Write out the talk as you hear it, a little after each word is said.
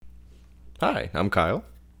Hi, I'm Kyle.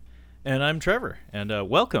 And I'm Trevor, and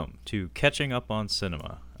welcome to Catching Up on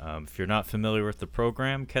Cinema. If you're not familiar with the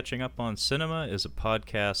program, Catching Up on Cinema is a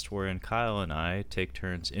podcast wherein Kyle and I take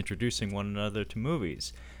turns introducing one another to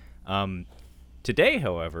movies. Today,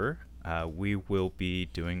 however, we will be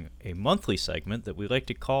doing a monthly segment that we like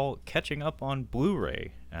to call Catching Up on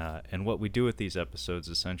Blu-ray. And what we do with these episodes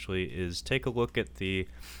essentially is take a look at the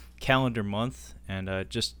calendar month and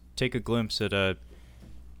just take a glimpse at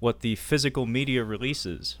what the physical media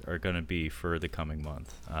releases are going to be for the coming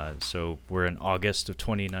month. So we're in August of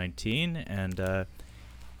 2019, and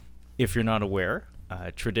if you're not aware,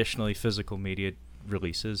 traditionally physical media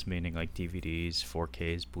releases, meaning like DVDs,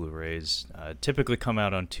 4Ks, Blu-rays, typically come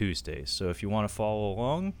out on Tuesdays. So if you want to follow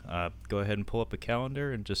along, go ahead and pull up a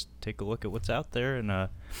calendar and just take a look at what's out there. And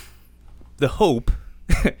the hope,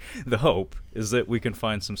 the hope is that we can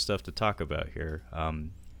find some stuff to talk about here.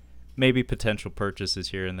 Maybe potential purchases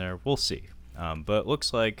here and there. We'll see. But it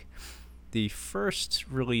looks like the first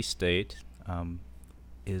release date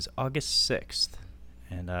is August 6th.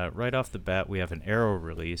 And right off the bat, we have an Arrow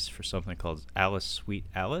release for something called Alice, Sweet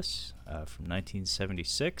Alice from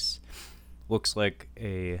 1976. Looks like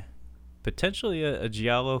potentially a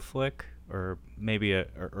giallo flick or maybe a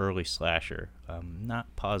early slasher.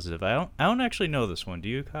 Not positive. I don't actually know this one. Do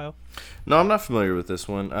you, Kyle? No, I'm not familiar with this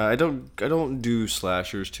one. I don't do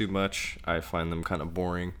slashers too much. I find them kind of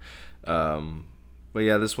boring. But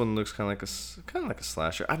yeah, this one looks kind of like a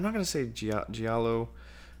slasher. I'm not gonna say giallo.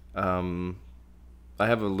 I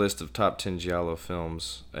have a list of top 10 giallo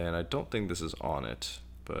films, and I don't think this is on it,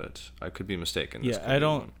 but I could be mistaken. Yeah, I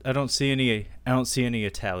don't see any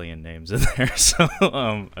Italian names in there, so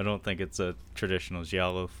I don't think it's a traditional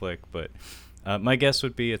giallo flick. But my guess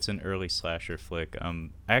would be it's an early slasher flick. I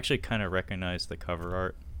actually kind of recognize the cover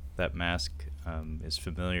art. That mask is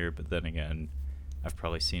familiar, but then again, I've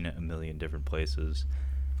probably seen it a million different places.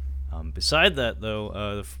 Beside that,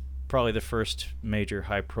 though, probably the first major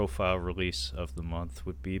high-profile release of the month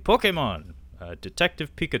would be Pokemon.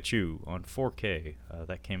 Detective Pikachu on 4K.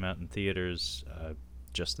 That came out in theaters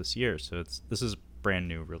just this year, so this is a brand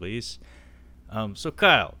new release. So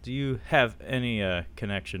Kyle, do you have any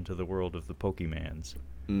connection to the world of the Pokemans?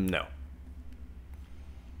 No.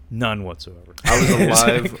 None whatsoever.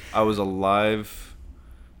 I was alive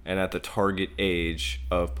and at the target age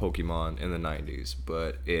of Pokemon in the 90s,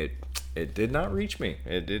 but it did not reach me.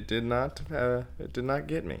 It did not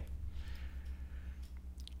get me.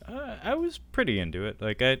 I was pretty into it.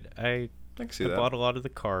 Like I can see that. bought a lot of the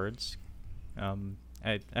cards.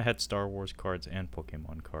 I had Star Wars cards and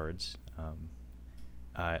Pokemon cards.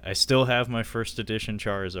 I still have my first edition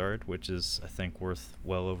Charizard, which is I think worth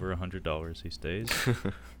well over $100 these days.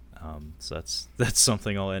 So that's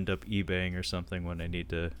something I'll end up eBaying or something when I need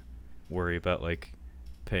to worry about like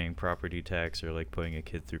paying property tax or like putting a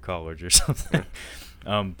kid through college or something.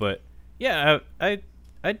 But yeah,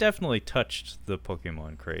 I definitely touched the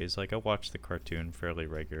Pokemon craze. Like I watched the cartoon fairly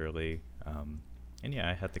regularly. And yeah,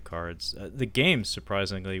 I had the cards. The games,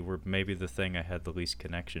 surprisingly, were maybe the thing I had the least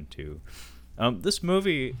connection to. This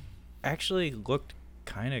movie actually looked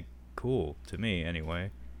kind of cool to me,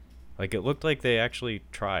 anyway. Like it looked like they actually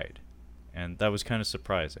tried, and that was kind of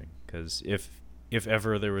surprising. Because if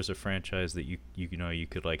ever there was a franchise that you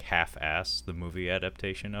could like half-ass the movie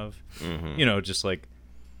adaptation of, just like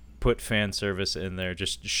put fan service in there,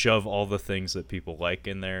 just shove all the things that people like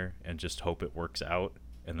in there, and just hope it works out,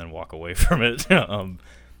 and then walk away from it.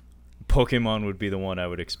 Pokemon would be the one I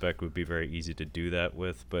would expect would be very easy to do that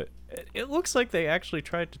with, but it looks like they actually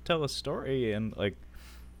tried to tell a story, and like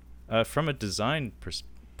from a design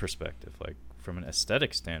perspective, like from an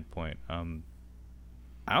aesthetic standpoint, I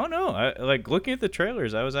don't know. Like looking at the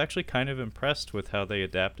trailers, I was actually kind of impressed with how they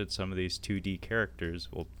adapted some of these 2D characters.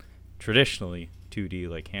 Well, traditionally 2D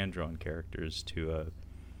like hand-drawn characters to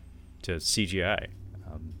CGI.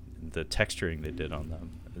 The texturing they did on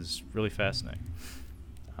them is really fascinating.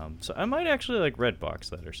 So I might actually like Redbox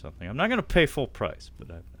that or something. I'm not gonna pay full price,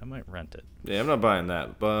 but I might rent it. Yeah, I'm not buying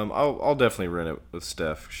that, but I'll definitely rent it with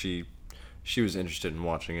Steph. She was interested in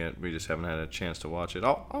watching it. We just haven't had a chance to watch it.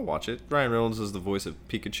 I'll watch it. Ryan Reynolds is the voice of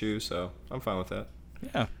Pikachu, so I'm fine with that.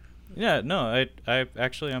 Yeah. No, I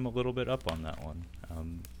actually am a little bit up on that one.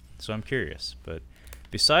 So I'm curious. But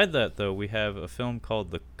beside that, though, we have a film called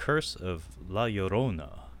The Curse of La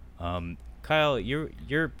Llorona. Kyle,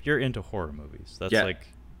 you're into horror movies. That's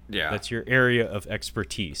that's your area of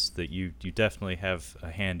expertise that you definitely have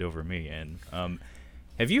a hand over me in.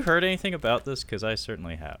 Have you heard anything about this? Because I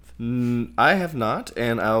certainly have. I have not,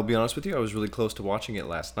 and I'll be honest with you, I was really close to watching it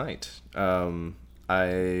last night.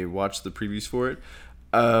 I watched the previews for it.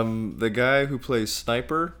 The guy who plays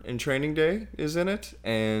Sniper in Training Day is in it,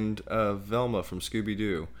 and Velma from Scooby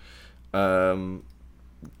Doo. Um,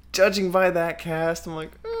 Judging by that cast, I'm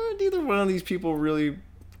like, neither one of these people really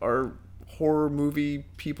are horror movie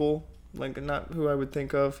people. Like, not who I would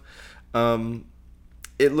think of.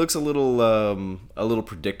 It looks a little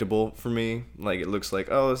predictable for me. Like, it looks like,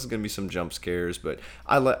 oh, this is gonna be some jump scares, but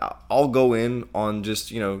I'll go in on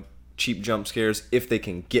just, cheap jump scares if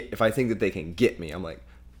I think that they can get me. I'm like,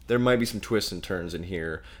 there might be some twists and turns in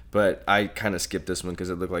here, but I kind of skipped this one because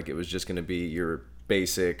it looked like it was just gonna be your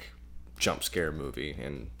basic jump scare movie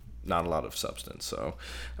and not a lot of substance. So,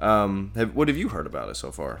 what have you heard about it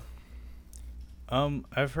so far?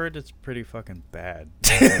 I've heard it's pretty fucking bad.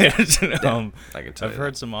 I can tell I've you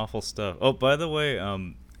heard that. some awful stuff. Oh, by the way,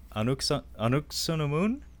 Anuk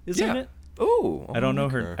Sunamun is in it. Oh, I don't know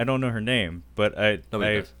her. okay. I don't know her name, but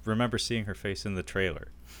Nobody I does. remember seeing her face in the trailer.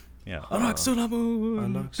 Yeah, Oh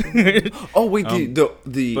wait, Um,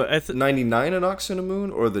 the but I 99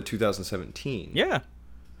 Moon or the 2017? yeah.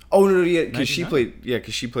 Oh no, yeah, because she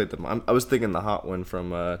 99. played them. I was thinking the hot one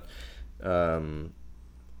from um,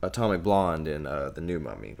 Atomic Blonde and the new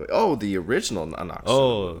Mummy. But the original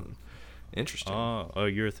Oh, interesting. oh,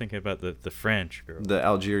 you were thinking about the French girl. The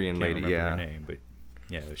Algerian Can't lady, remember yeah, her name, but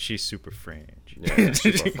yeah, she's super French. yeah,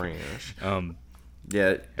 super French. Um,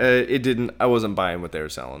 Yeah, it didn't. I wasn't buying what they were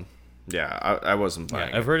selling. Yeah, I wasn't yeah,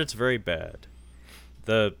 buying. I've it. heard it's very bad.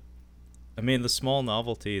 I mean, the small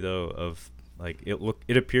novelty though of like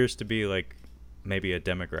it appears to be like maybe a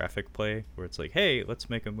demographic play where it's like, hey, let's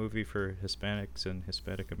make a movie for Hispanics and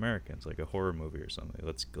Hispanic Americans, like a horror movie or something.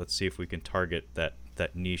 Let's see if we can target that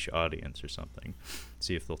niche audience or something,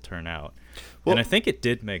 see if they'll turn out. Well- And I think it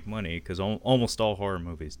did make money because almost all horror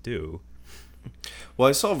movies do. Well,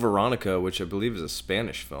 I saw Veronica, which I believe is a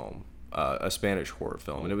Spanish film, a Spanish horror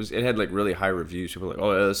film, and it had like really high reviews. People were like,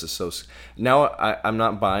 "Oh, this is so." Now I'm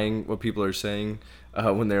not buying what people are saying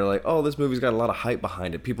when they're like, "Oh, this movie's got a lot of hype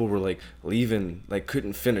behind it." People were like leaving, like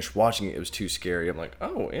couldn't finish watching it. It was too scary. I'm like,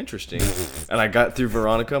 "Oh, interesting." And I got through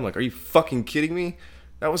Veronica. I'm like, "Are you fucking kidding me?"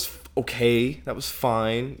 That was okay. That was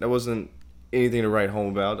fine. That wasn't anything to write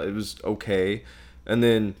home about. It was okay. And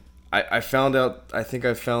then I found out, I think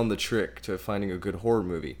I found the trick to finding a good horror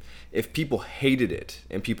movie. If people hated it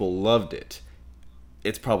and people loved it,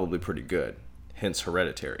 it's probably pretty good. Hence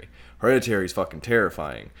Hereditary. Hereditary is fucking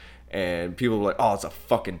terrifying. And people were like, oh, it's a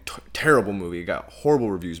fucking terrible movie. It got horrible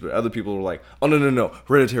reviews. But other people were like, oh, no.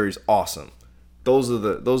 Hereditary is awesome. Those are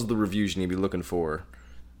the reviews you need to be looking for.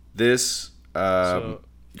 This, go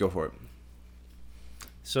for it.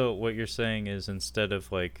 So what you're saying is instead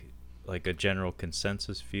of like a general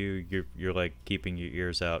consensus view, you're like keeping your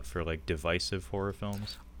ears out for like divisive horror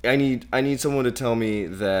films. I need someone to tell me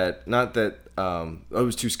that, not that it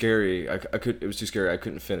was too scary. It was too scary. I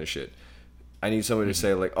couldn't finish it. I need someone to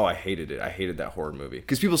say like, oh, I hated it. I hated that horror movie.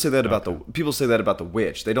 Because people say that about the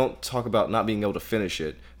Witch. They don't talk about not being able to finish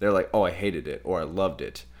it. They're like, oh, I hated it or I loved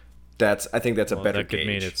it. I think that's a better that could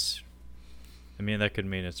gauge. that could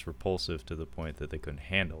mean it's repulsive to the point that they couldn't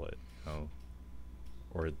handle it. Oh,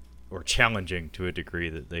 or challenging to a degree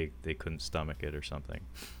that they couldn't stomach it or something.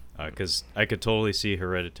 Because I could totally see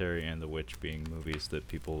Hereditary and The Witch being movies that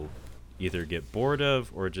people either get bored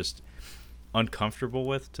of or just uncomfortable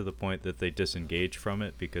with to the point that they disengage from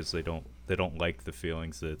it because they don't like the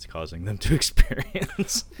feelings that it's causing them to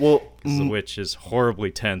experience. Well, 'Cause The Witch is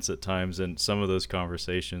horribly tense at times, and some of those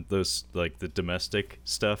conversations, those like the domestic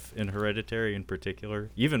stuff in Hereditary in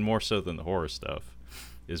particular, even more so than the horror stuff,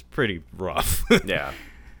 is pretty rough. yeah.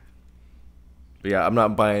 But yeah, I'm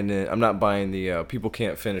not buying it. I'm not buying the people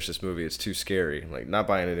can't finish this movie. It's too scary. Like, not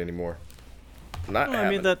buying it anymore. Not Well, I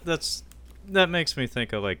mean having that makes me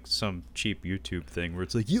think of like some cheap YouTube thing where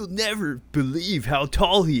it's like, you'll never believe how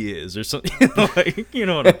tall he is or something. You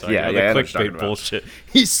know what I'm talking about? Yeah, I know The what you're talking clickbait about. bullshit.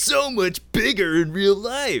 He's so much bigger in real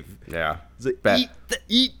life. Yeah. It's like, Bad.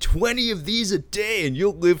 eat 20 of these a day and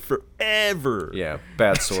you'll live forever. Yeah,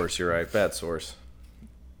 bad source. You're right. Bad source.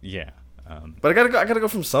 Yeah. But I gotta go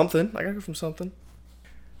from something.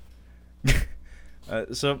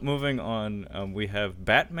 So moving on, we have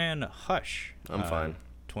Batman Hush. I'm fine.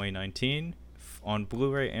 2019 on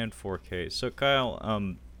Blu-ray and 4K. So Kyle,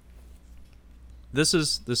 this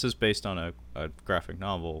is based on a graphic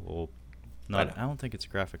novel. Well, I don't think it's a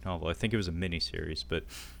graphic novel. I think it was a miniseries, but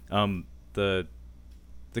the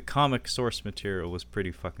comic source material was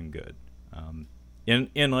pretty fucking good.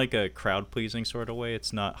 In like a crowd pleasing sort of way.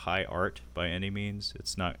 It's not high art by any means.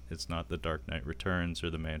 It's not The Dark Knight Returns or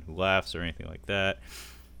The Man Who Laughs or anything like that.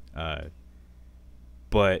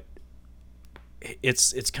 But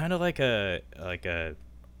it's kind of like a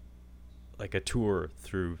like a tour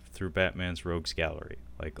through Batman's Rogues Gallery.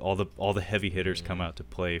 Like all the heavy hitters come out to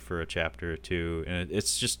play for a chapter or two, and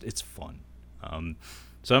it's fun.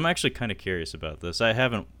 So I'm actually kind of curious about this. I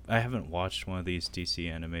haven't watched one of these DC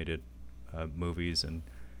animated movies in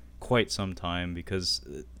quite some time, because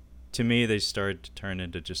to me they started to turn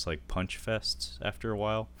into just like punch fests after a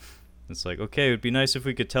while. It's like, okay, it would be nice if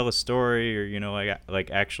we could tell a story, or like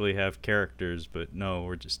actually have characters, but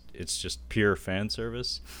no, it's just pure fan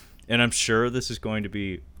service. And I'm sure this is going to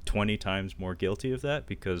be 20 times more guilty of that,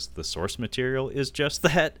 because the source material is just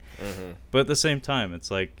that. Mm-hmm. But at the same time, it's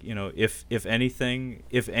like, if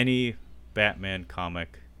any Batman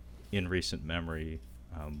comic in recent memory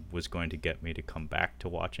was going to get me to come back to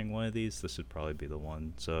watching one of these, this would probably be the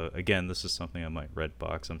one. So again, this is something I might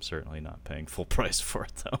Redbox. I'm certainly not paying full price for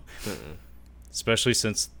it though. Mm-mm. Especially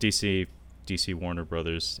since DC Warner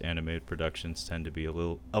Brothers animated productions tend to be a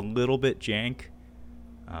little bit jank.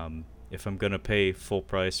 If I'm gonna pay full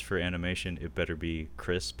price for animation, it better be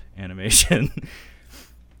crisp animation.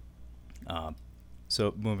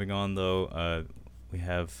 So moving on though, we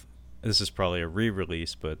have, this is probably a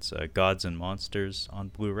re-release, but it's Gods and Monsters on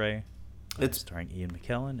Blu-ray. It's starring Ian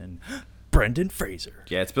McKellen and Brendan Fraser.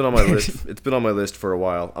 Yeah, it's been on my list. It's been on my list for a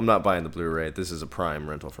while. I'm not buying the Blu-ray. This is a Prime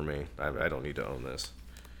rental for me. I don't need to own this.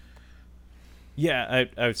 Yeah,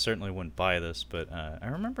 I certainly wouldn't buy this, but I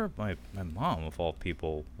remember my mom, of all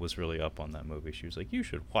people, was really up on that movie. She was like, "You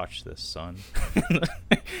should watch this, son."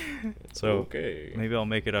 So okay, maybe I'll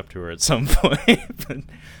make it up to her at some point. But,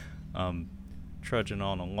 trudging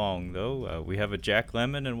on along, though, we have a Jack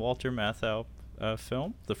Lemmon and Walter Matthau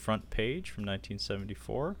film, The Front Page, from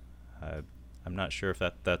 1974. I'm not sure if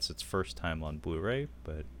that's its first time on Blu-ray,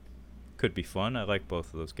 but could be fun. I like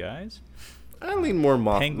both of those guys. I lean more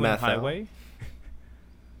Penguin Matthau. Highway.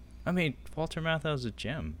 I mean, Walter Matthau's a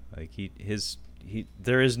gem. Like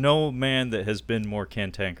there is no man that has been more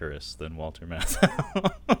cantankerous than Walter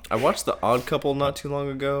Matthau. I watched The Odd Couple not too long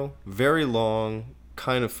ago. Very long,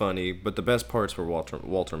 kind of funny, but the best parts were Walter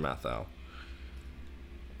Matthau.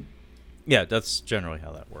 Yeah, that's generally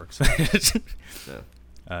how that works.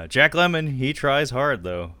 Yeah. Jack Lemmon, he tries hard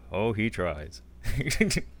though. Oh, he tries.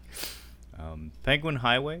 Penguin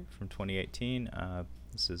Highway from 2018.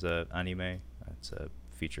 This is a anime. It's a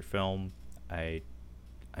feature film. I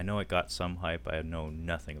know it got some hype. I know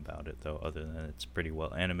nothing about it though, other than it's pretty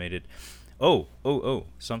well animated. Oh!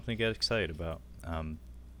 Something to get excited about.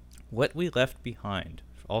 What We Left Behind,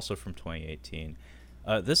 also from 2018.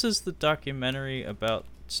 This is the documentary about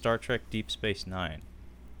Star Trek Deep Space Nine.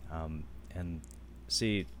 And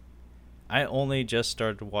see, I only just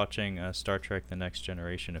started watching Star Trek The Next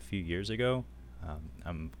Generation a few years ago.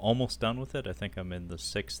 I'm almost done with it. I think I'm in the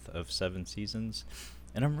 6th of 7 seasons.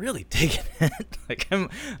 And I'm really digging it. Like I'm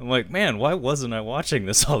like, man, why wasn't I watching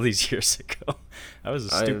this all these years ago? I was a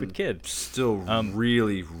stupid kid. Still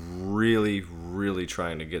really, really, really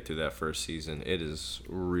trying to get through that first season. It is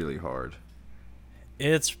really hard.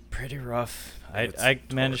 It's pretty rough. I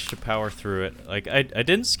managed to power through it. Like I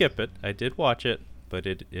didn't skip it. I did watch it, but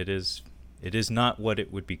it is not what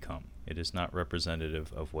it would become. It is not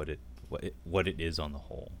representative of what it is on the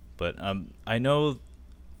whole. But I know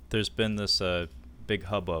there's been this big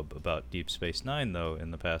hubbub about Deep Space Nine though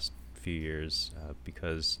in the past few years,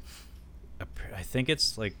 because I think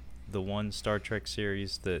it's like the one Star Trek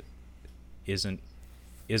series that isn't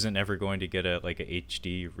ever going to get a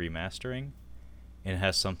HD remastering, and it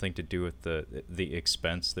has something to do with the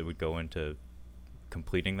expense that would go into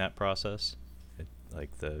completing that process.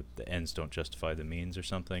 Like the ends don't justify the means or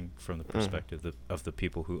something from the perspective of the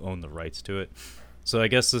people who own the rights to it. So I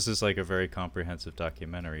guess this is like a very comprehensive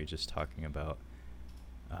documentary just talking about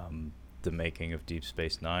the making of Deep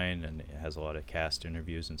Space Nine, and it has a lot of cast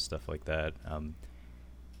interviews and stuff like that.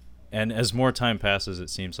 And as more time passes, it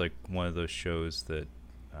seems like one of those shows that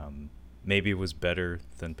maybe was better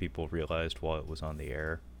than people realized while it was on the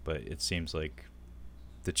air, but it seems like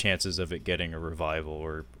the chances of it getting a revival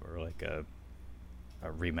or like a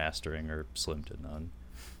remastering are slim to none.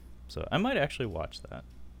 So I might actually watch that,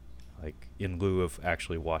 like in lieu of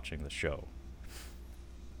actually watching the show.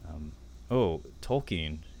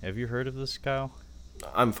 Tolkien. Have you heard of this, Kyle?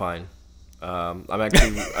 I'm fine. I'm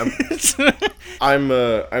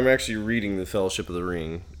actually reading The Fellowship of the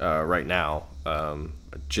Ring right now. I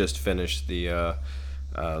just finished the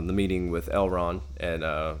meeting with Elrond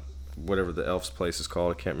and whatever the elf's place is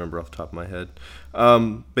called. I can't remember off the top of my head.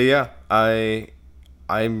 But yeah, I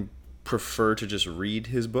prefer to just read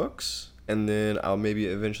his books, and then I'll maybe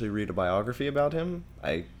eventually read a biography about him.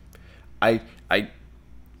 I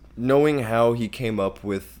knowing how he came up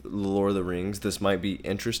with Lord of the Rings, this might be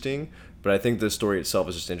interesting, But I think the story itself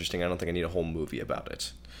is just interesting. I don't think I need a whole movie about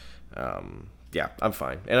it. Yeah, I'm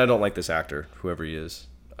fine. And I don't like this actor, whoever he is.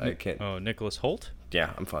 I can't. Oh, Nicholas Hoult?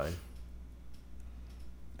 Yeah, I'm fine.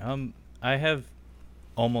 I have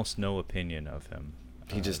almost no opinion of him.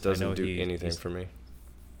 He just doesn't do anything for me.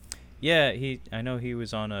 Yeah, I know he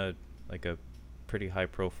was on a pretty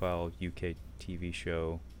high-profile UK TV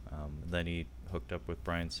show. Then he hooked up with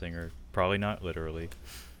Bryan Singer, probably not literally.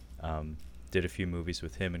 Did a few movies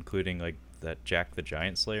with him, including like that Jack the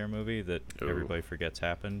Giant Slayer movie that everybody forgets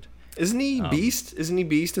happened. Isn't he Beast? Isn't he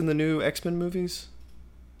Beast in the new X-Men movies?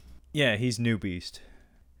 Yeah, he's New Beast.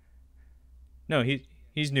 No,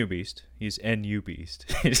 he's New Beast. He's NU Beast.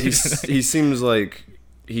 He seems like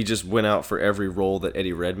he just went out for every role that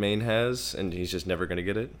Eddie Redmayne has, and he's just never going to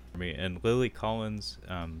get it. And Lily Collins,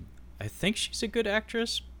 I think she's a good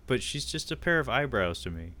actress, but she's just a pair of eyebrows to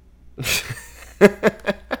me.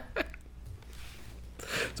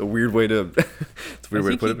 It's a weird way to. It's a weird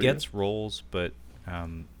way to put it. He gets roles, but I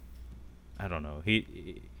don't know.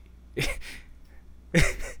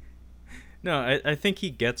 No, I think he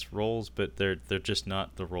gets roles, but they're just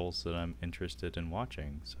not the roles that I'm interested in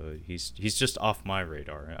watching. So he's just off my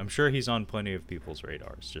radar. I'm sure he's on plenty of people's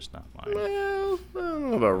radars, just not mine. Well, I don't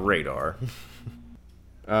know about radar.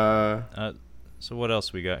 So what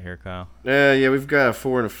else we got here, Kyle? Yeah, we've got a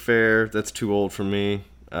Foreign Affair. That's too old for me.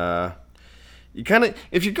 You kind of,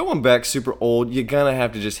 if you're going back super old, you kind of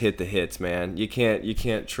have to just hit the hits, man. You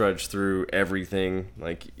can't trudge through everything.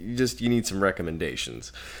 Like you need some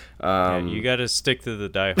recommendations. You got to stick to the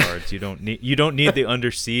diehards. You don't need the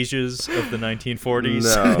Under Sieges of the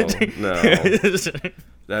 1940s. No.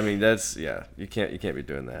 I mean, you can't be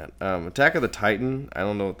doing that. Attack of the Titan. I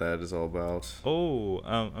don't know what that is all about.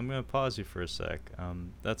 I'm gonna pause you for a sec.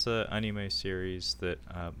 That's a anime series that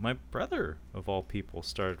my brother, of all people,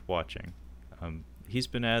 started watching. He's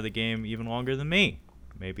been out of the game even longer than me,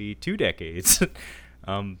 maybe 2 decades.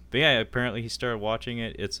 But yeah, apparently he started watching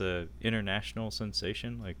it. It's a international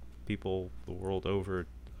sensation. Like people the world over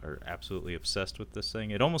are absolutely obsessed with this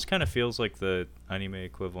thing. It almost kind of feels like the anime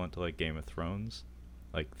equivalent to like Game of Thrones,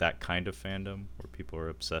 like that kind of fandom where people are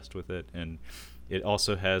obsessed with it. And it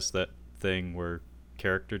also has that thing where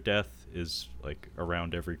character death is like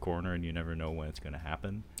around every corner and you never know when it's going to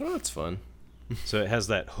happen. Oh, that's fun. So it has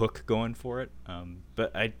that hook going for it.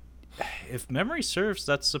 But if memory serves,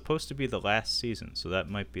 that's supposed to be the last season, so that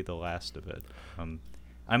might be the last of it.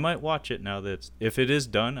 I might watch it now that if it is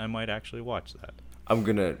done, I might actually watch that. I'm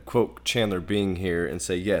going to quote Chandler Bing here and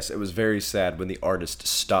say, yes, it was very sad when the artist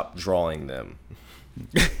stopped drawing them.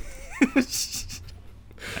 Nice.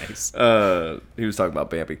 He was talking about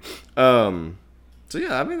Bambi. So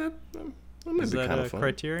yeah, I mean, that might is be that kind a of fun.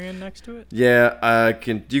 Criterion next to it? Yeah,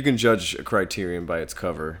 you can judge a Criterion by its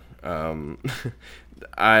cover.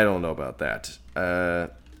 I don't know about that.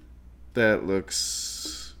 That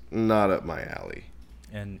looks not up my alley.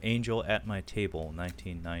 An Angel at My Table,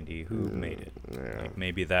 1990. Who made it? Yeah. Like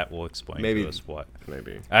maybe that will explain Maybe to us what.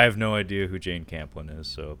 Maybe. I have no idea who Jane Campion is,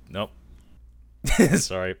 so nope.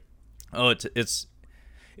 Sorry. Oh, it's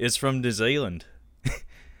from New Zealand.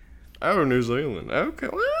 Oh, New Zealand. Okay.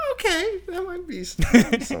 Well, okay. That might be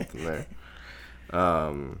something there.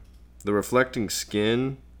 The Reflecting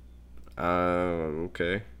Skin.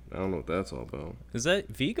 Okay. I don't know what that's all about. Is that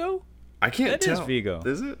Vigo? I can't tell. That is Vigo.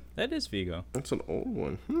 Is it? That is Vigo. That's an old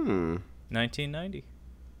one. 1990.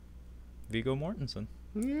 Viggo Mortensen.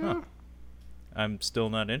 Yeah. Huh. I'm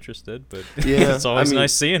still not interested, but yeah, it's always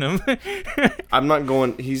nice seeing him. I'm not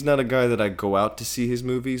going. He's not a guy that I go out to see his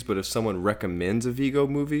movies, but if someone recommends a Vigo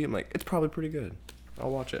movie, I'm like, it's probably pretty good.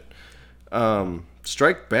 I'll watch it.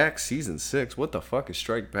 Strike Back Season 6. What the fuck is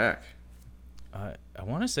Strike Back? I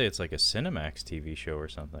want to say it's like a Cinemax TV show or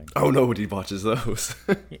something. Oh, nobody watches those.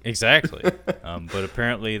 Exactly. But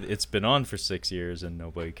apparently it's been on for 6 years and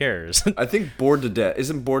nobody cares. I think Bored to Death.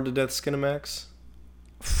 Isn't Bored to Death Skinemax?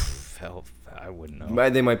 Hell, I wouldn't know.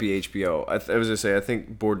 They might be HBO. I was going to say, I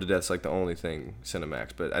think Bored to Death's like the only thing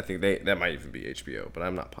Cinemax, but I think that might even be HBO, but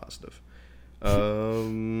I'm not positive.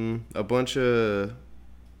 A bunch of...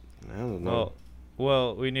 I don't know.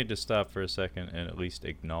 Well, we need to stop for a second and at least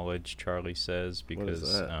acknowledge Charlie Says, because what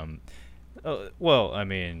is that? well, I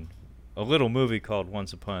mean, a little movie called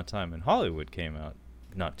Once Upon a Time in Hollywood came out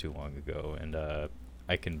not too long ago, and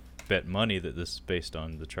I can bet money that this is based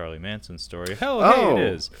on the Charlie Manson story. Hey, it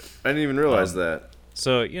is. I didn't even realize that.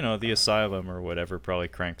 So, the Asylum or whatever probably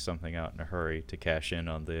cranked something out in a hurry to cash in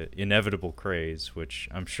on the inevitable craze, which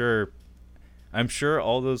I'm sure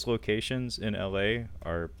all those locations in LA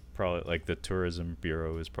are probably like the tourism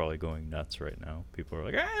bureau is probably going nuts right now. People are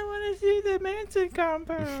like, I want to see the Manson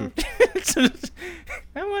compound.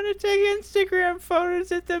 I want to take Instagram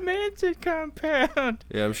photos at the Manson compound.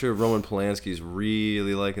 Yeah, I'm sure Roman Polanski's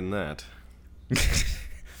really liking that.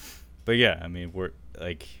 But yeah, I mean, we're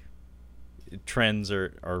like, trends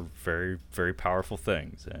are very, very powerful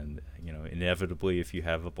things, and you know, inevitably, if you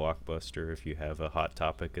have a blockbuster, if you have a hot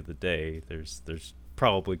topic of the day, there's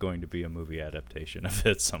probably going to be a movie adaptation of it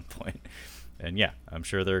at some point. And yeah, I'm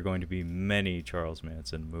sure there are going to be many Charles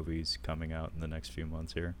Manson movies coming out in the next few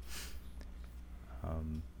months here.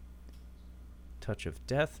 Touch of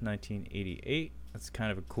Death, 1988. That's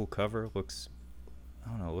kind of a cool cover. Looks, I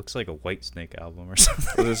don't know, looks like a Whitesnake album or something.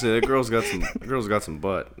 I was gonna say, that girl's got some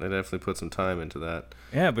butt. They definitely put some time into that.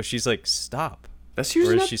 Yeah, but she's like, stop. That's Or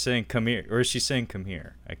usually is she saying come here? Or is she saying come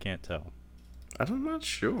here? I can't tell. I'm not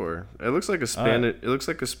sure. It looks like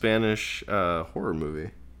a Spanish horror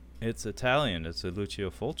movie. It's Italian. It's a Lucio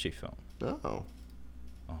Fulci film. Oh.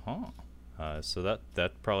 So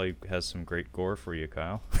that probably has some great gore for you,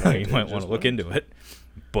 Kyle. I You did might want just to look learn. into it.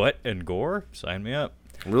 Butt and gore? Sign me up.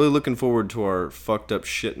 I'm really looking forward to our fucked up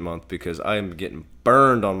shit month because I am getting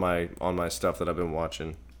burned on my stuff that I've been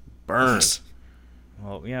watching. Burned.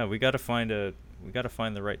 Well, yeah, we got to find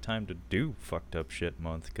the right time to do fucked up shit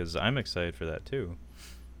month, because I'm excited for that too.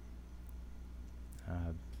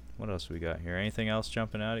 What else we got here? Anything else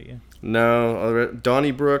jumping out at you? No,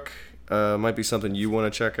 Donnybrook might be something you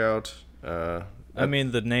want to check out. I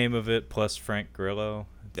mean, the name of it plus Frank Grillo.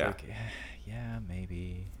 It's Yeah. like, yeah,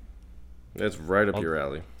 maybe. It's right up your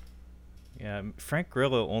alley. Yeah, Frank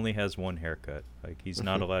Grillo only has one haircut. Like, he's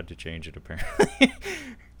not allowed to change it, apparently.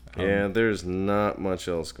 Yeah, there's not much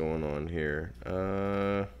else going on here.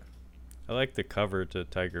 I like the cover to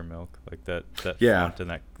Tiger Milk. Like, that Yeah. font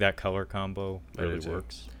and that color combo I do really too.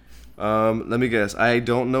 works. Let me guess. I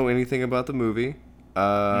don't know anything about the movie.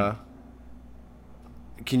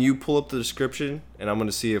 Can you pull up the description? And I'm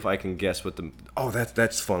gonna see if I can guess what the. Oh,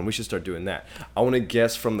 that's fun. We should start doing that. I want to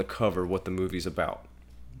guess from the cover what the movie's about.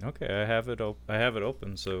 Okay, I have it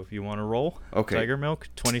open, so if you want to roll. Okay. Tiger Milk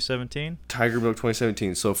 2017. Tiger Milk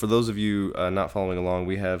 2017. So for those of you not following along,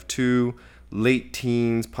 we have two late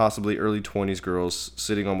teens, possibly early 20s girls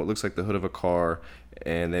sitting on what looks like the hood of a car,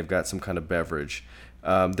 and they've got some kind of beverage.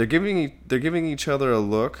 They're giving each other a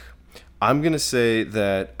look. I'm gonna say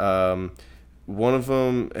that one of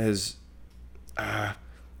them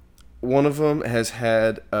has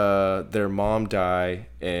had their mom die,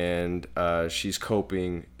 and she's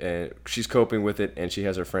coping with it, and she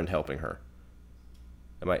has her friend helping her.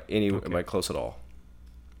 Am I close at all?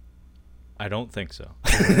 I don't think so.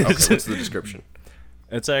 Okay, what's the description?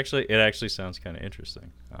 It actually sounds kind of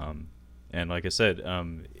interesting. And like I said,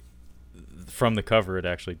 from the cover, it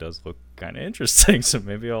actually does look kind of interesting. So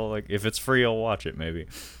maybe if it's free, I'll watch it. Maybe.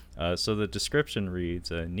 So the description reads: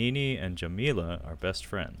 Nini and Jamila are best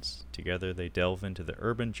friends. Together, they delve into the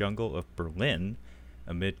urban jungle of Berlin,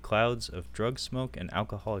 amid clouds of drug smoke and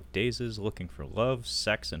alcoholic dazes, looking for love,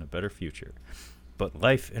 sex, and a better future. But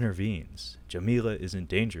life intervenes. Jamila is in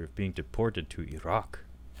danger of being deported to Iraq,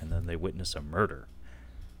 and then they witness a murder.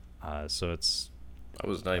 So it's I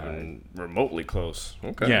was not even remotely close.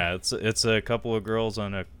 Okay. yeah, it's a couple of girls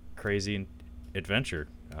on a crazy adventure.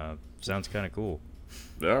 Sounds kind of cool.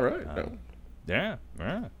 All right. Yeah.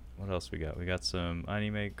 What else we got? We got some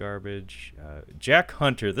anime garbage. Jack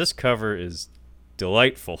Hunter. This cover is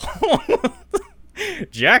delightful.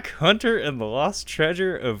 Jack Hunter and the Lost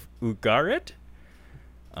Treasure of Ugarit.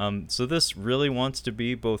 So this really wants to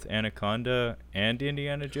be both Anaconda and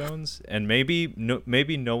Indiana Jones, and maybe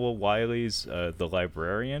Noah Wiley's The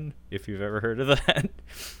Librarian, if you've ever heard of that.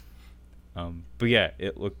 But yeah,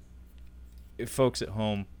 if folks at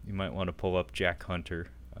home, you might want to pull up Jack Hunter.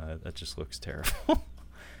 That just looks terrible.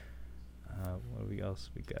 What else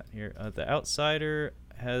we got here? The Outsider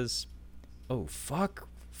has, fuck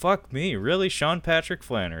me, really? Sean Patrick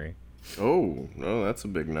Flannery. Oh no, that's a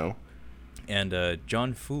big no. And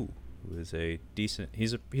John Fu, who is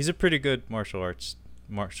he's a pretty good martial artist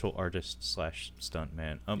 /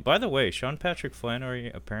 stuntman. By the way, Sean Patrick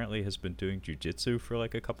Flannery apparently has been doing jiu-jitsu for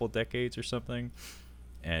like a couple decades or something,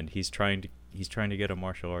 and he's trying to get a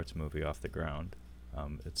martial arts movie off the ground.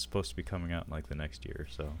 It's supposed to be coming out in like the next year,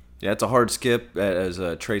 so. Yeah, it's a hard skip as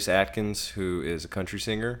Trace Atkins, who is a country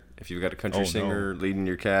singer. If you've got a country singer leading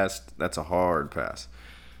your cast, that's a hard pass.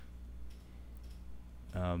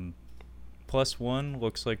 Plus One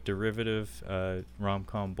looks like derivative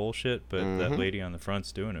rom-com bullshit, but that lady on the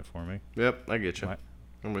front's doing it for me. Yep, I get you.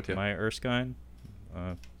 I'm with you. Maya Erskine.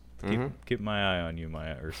 Keep my eye on you,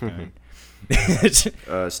 Maya Erskine.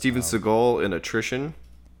 Steven Seagal in Attrition.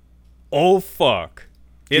 oh fuck,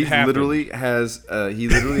 it He happened. he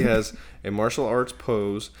literally has a martial arts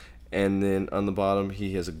pose, and then on the bottom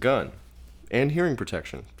he has a gun and hearing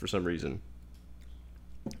protection for some reason.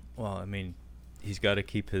 Well, I mean, he's got to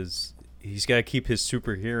keep his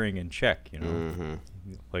super hearing in check, you know. Mm-hmm.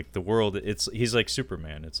 Like the world, he's like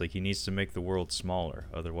Superman. It's like he needs to make the world smaller,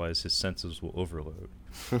 otherwise his senses will overload.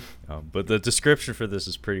 But the description for this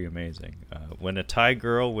is pretty amazing. When a Thai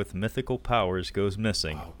girl with mythical powers goes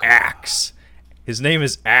missing, Axe. His name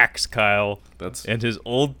is Axe, Kyle. And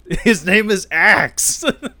his name is Axe.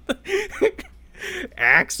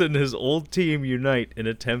 Axe and his old team unite in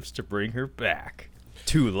attempts to bring her back.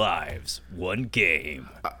 2 lives, 1 game.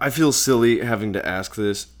 I feel silly having to ask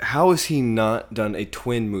this. How has he not done a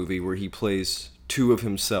twin movie where he plays 2 of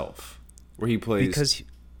himself? Where he plays...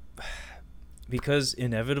 Because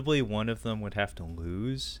inevitably one of them would have to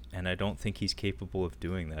lose, and I don't think he's capable of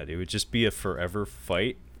doing that. It would just be a forever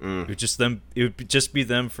fight. It would just be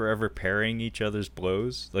them forever parrying each other's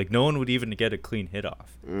blows. Like no one would even get a clean hit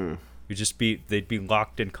off. They'd be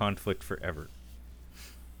locked in conflict forever.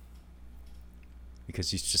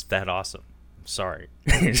 Because he's just that awesome. I'm sorry.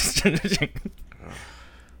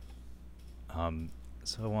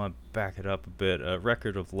 So I want to back it up a bit. A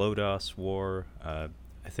Record of Lodoss War.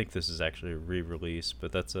 I think this is actually a re-release,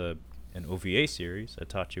 but that's an OVA series. I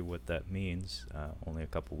taught you what that means only a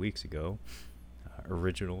couple weeks ago.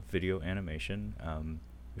 Original video animation.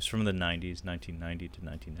 It was from the 90s, 1990 to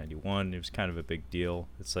 1991. It was kind of a big deal.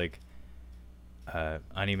 It's like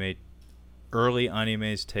early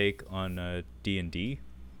anime's take on D&D.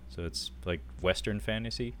 So it's like Western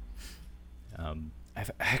fantasy. I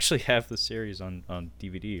actually have the series on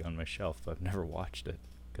DVD on my shelf. I've never watched it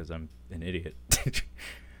because I'm an idiot.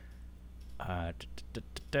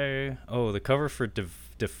 The cover for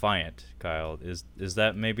Defiant, Kyle, is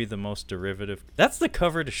that maybe the most derivative? That's the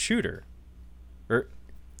cover to Shooter. Or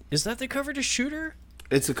is that the cover to Shooter?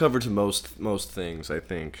 It's a cover to most things, I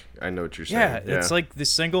think. I know what you're saying. Yeah, it's like the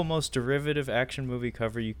single most derivative action movie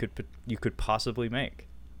cover you could possibly make.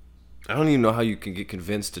 I don't even know how you can get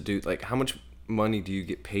convinced to do, like, how much money do you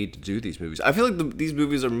get paid to do these movies? I feel like these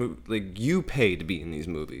movies are like you pay to be in these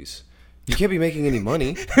movies. You can't be making any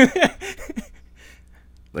money.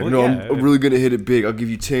 I'm really gonna hit it big. I'll give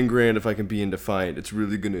you $10,000 if I can be in Defiant.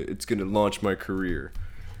 It's gonna launch my career.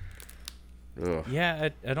 Ugh. Yeah,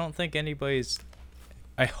 I don't think anybody's.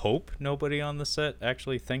 I hope nobody on the set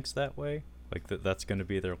actually thinks that way. Like that's gonna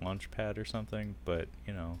be their launch pad or something. But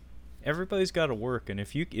you know, everybody's got to work, and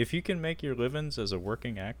if you can make your livings as a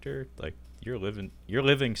working actor, like you're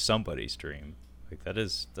living somebody's dream. Like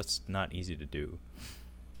that's not easy to do.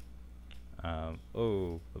 A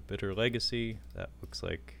Bitter Legacy. That looks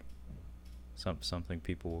like something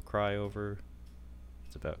people will cry over.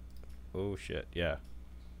 It's about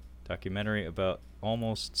documentary about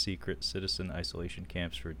almost secret citizen isolation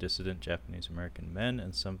camps for dissident Japanese American men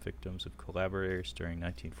and some victims of collaborators during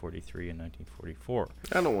 1943 and 1944.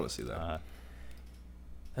 I don't want to see that.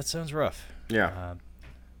 That sounds rough. Yeah.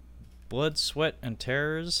 Blood, Sweat, and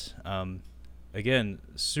Terrors. Again,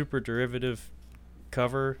 super derivative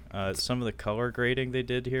cover. Some of the color grading they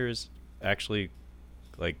did here is actually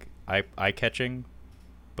like eye-catching,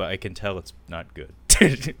 but I can tell it's not good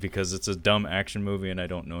because it's a dumb action movie and I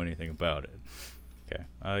don't know anything about it. Okay,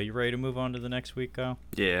 you ready to move on to the next week, Kyle?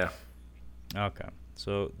 Yeah. Okay,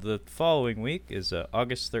 so the following week is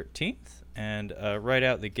August 13th, and right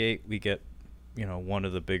out the gate we get, one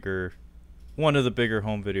of the bigger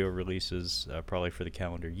home video releases, probably for the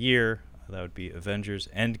calendar year. That would be Avengers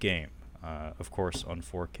Endgame. Of course, on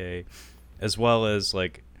 4K, as well as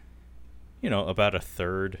about a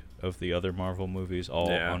third of the other Marvel movies, all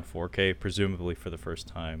on 4K, presumably for the first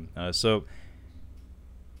time. So,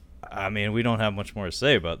 I mean, we don't have much more to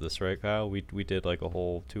say about this, right, Kyle? We did like a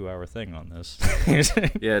whole 2-hour thing on this.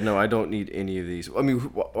 Yeah, no, I don't need any of these. I mean,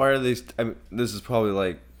 why are these? I mean, this is probably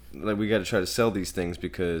like we got to try to sell these things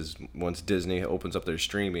because once Disney opens up their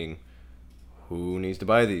streaming, who needs to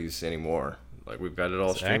buy these anymore? Like, we've got it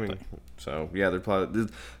all streaming. So, yeah, they're probably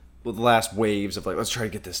the last waves of, like, let's try to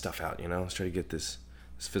get this stuff out, Let's try to get this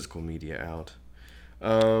physical media out.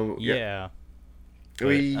 Yeah.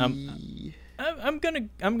 I'm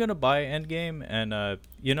gonna buy Endgame, and,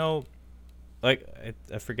 like,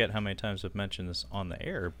 I forget how many times I've mentioned this on the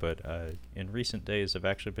air, but in recent days I've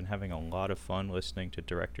actually been having a lot of fun listening to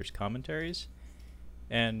directors' commentaries.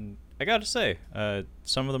 And I gotta say,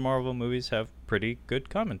 some of the Marvel movies have pretty good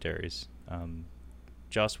commentaries.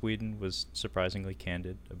 Joss Whedon was surprisingly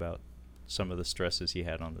candid about some of the stresses he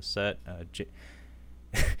had on the set.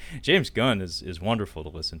 James Gunn is wonderful to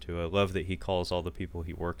listen to. I love that he calls all the people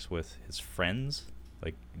he works with his friends.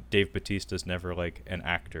 Like Dave Bautista's never like an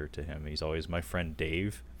actor to him. He's always my friend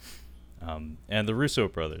Dave. And the Russo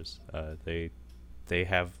brothers, they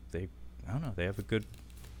have I don't know, they have a good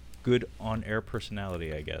on-air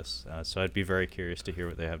personality, I guess. So I'd be very curious to hear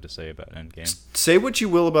what they have to say about Endgame. Say what you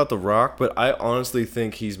will about The Rock, but I honestly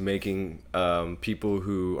think he's making people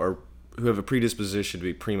who have a predisposition to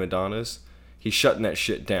be prima donnas. He's shutting that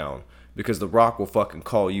shit down because The Rock will fucking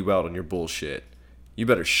call you out on your bullshit. You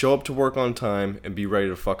better show up to work on time and be ready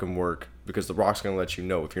to fucking work because The Rock's gonna let you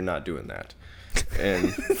know if you're not doing that.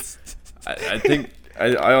 And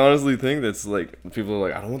I honestly think that's like, people are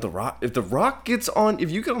like, I don't want The Rock.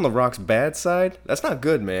 If you get on The Rock's bad side, that's not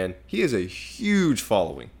good, man. He has a huge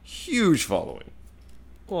following. Huge following.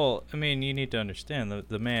 Well, I mean, you need to understand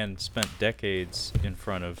the man spent decades in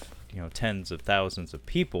front of, tens of thousands of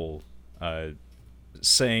people,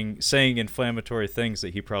 saying inflammatory things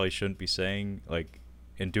that he probably shouldn't be saying, like,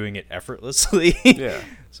 and doing it effortlessly. Yeah.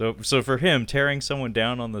 So for him, tearing someone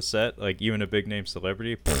down on the set, like even a big name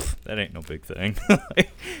celebrity, that ain't no big thing.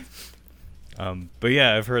 But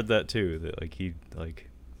yeah, I've heard that too. That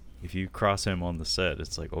if you cross him on the set,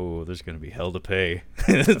 it's like, oh, there's gonna be hell to pay.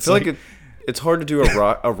 I feel like it's hard to do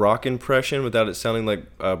a rock impression without it sounding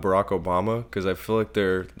like Barack Obama, because I feel like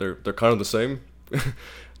they're kind of the same.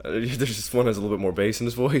 There's just one has a little bit more bass in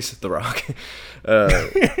his voice. The Rock.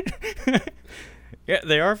 Yeah,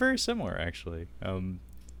 they are very similar, actually. I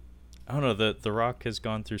don't know. The Rock has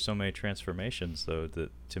gone through so many transformations, though,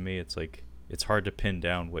 that to me it's like it's hard to pin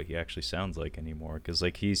down what he actually sounds like anymore. Because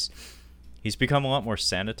like he's become a lot more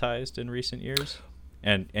sanitized in recent years,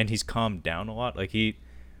 and he's calmed down a lot. Like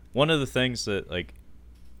one of the things that like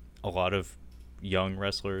a lot of young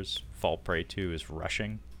wrestlers fall prey to is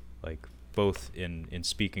rushing, like both in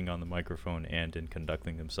speaking on the microphone and in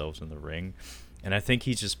conducting themselves in the ring. And I think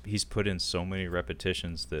he's put in so many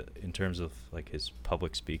repetitions that in terms of like his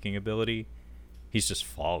public speaking ability, he's just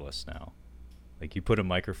flawless now. Like you put a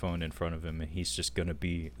microphone in front of him and he's just gonna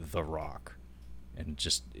be The Rock. And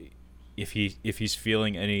just if he's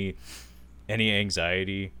feeling any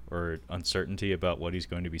anxiety or uncertainty about what he's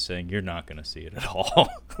going to be saying, you're not gonna see it at all.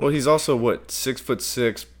 Well, he's also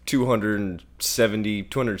 6'6",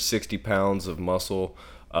 260 pounds of muscle,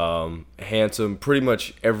 handsome. Pretty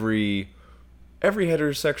much every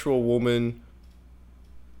heterosexual woman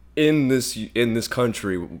in this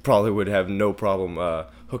country probably would have no problem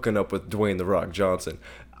hooking up with Dwayne The Rock Johnson.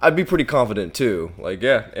 I'd be pretty confident too. Like,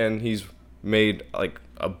 yeah, and he's made like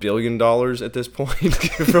 $1 billion at this point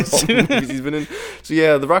from all the movies he's been in. So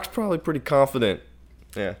yeah, The Rock's probably pretty confident.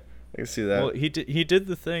 Yeah, I can see that. Well, he did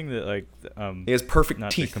the thing that like he has perfect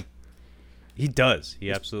teeth. He does.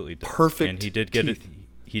 He absolutely does. Perfect. And he did get teeth.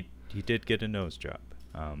 He did get a nose job.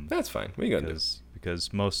 That's fine. What are you gonna do?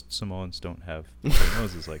 Because most Samoans don't have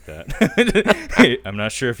noses like that. I'm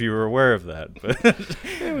not sure if you were aware of that,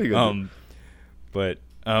 but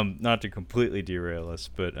not to completely derail us,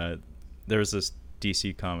 but there was this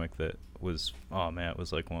DC comic that was, oh man, it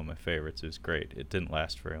was like one of my favorites. It was great. It didn't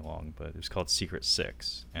last very long, but it was called Secret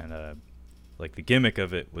Six, and like the gimmick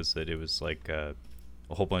of it was that it was like a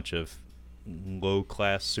whole bunch of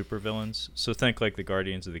low-class supervillains. So think like the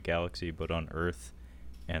Guardians of the Galaxy, but on Earth,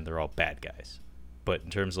 and they're all bad guys. But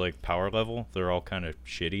in terms of like power level, they're all kind of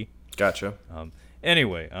shitty. Gotcha.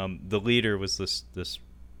 Anyway, the leader was this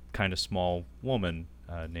kind of small woman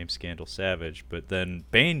named Scandal Savage. But then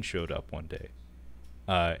Bane showed up one day,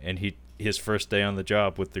 and his first day on the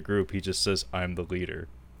job with the group, he just says, "I'm the leader,"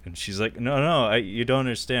 and she's like, "No, you don't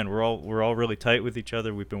understand. We're all really tight with each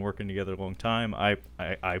other. We've been working together a long time. I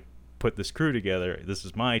put this crew together. This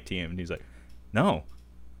is my team." And he's like, "No,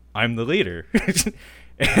 I'm the leader."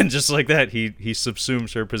 And just like that, he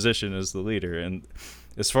subsumes her position as the leader. And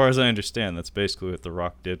as far as I understand, that's basically what The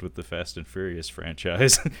Rock did with the Fast and Furious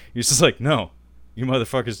franchise. He's just like, no, you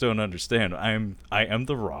motherfuckers don't understand. I am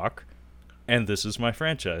The Rock, and this is my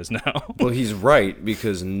franchise now. Well, he's right,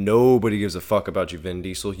 because nobody gives a fuck about you, Vin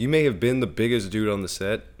Diesel. You may have been the biggest dude on the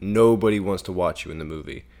set. Nobody wants to watch you in the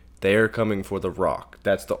movie. They're coming for The Rock.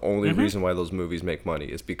 That's the only reason why those movies make money,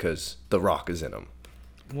 is because The Rock is in them.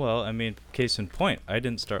 Well, I mean, case in point, I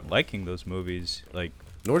didn't start liking those movies, like,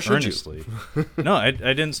 nor should earnestly. No, I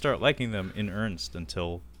didn't start liking them in earnest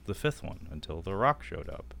until the fifth one, until The Rock showed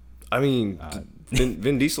up. I mean,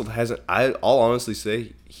 Vin Diesel hasn't... I'll honestly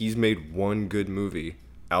say he's made one good movie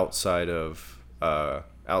outside of the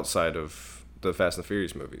Fast and the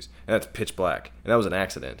Furious movies, and that's Pitch Black, and that was an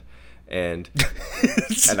accident. And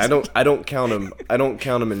I don't count him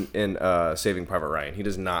in Saving Private Ryan. He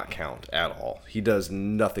does not count at all. He does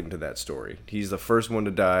nothing to that story. He's the first one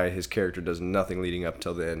to die. His character does nothing leading up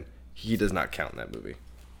till then. He does not count in that movie.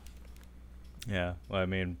 Yeah. Well, I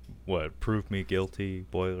mean, what? Prove Me Guilty,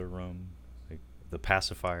 Boiler Room, like The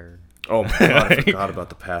Pacifier. Oh my god, I forgot about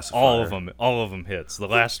the pacifier. All of them hits. The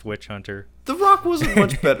Last Witch Hunter. The Rock wasn't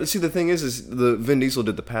much better. See, the thing is the Vin Diesel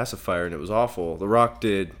did the pacifier and it was awful. The Rock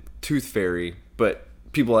did Tooth Fairy, but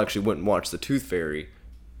people actually wouldn't watch the Tooth Fairy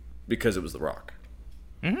because it was The Rock.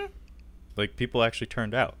 Mm-hmm. Like, people actually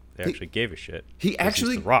turned out. They actually gave a shit. He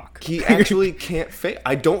actually, he's The Rock. He actually can't fail.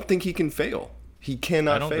 I don't think he can fail. He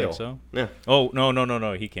cannot fail. I don't think so. Yeah. Oh,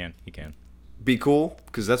 no. He can. Be Cool,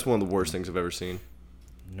 because that's one of the worst things I've ever seen.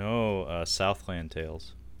 No, Southland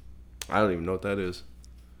Tales. I don't even know what that is.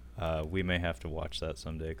 We may have to watch that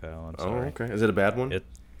someday, Kyle. I'm Oh, sorry. okay. Is it a bad one?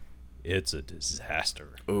 It's a disaster.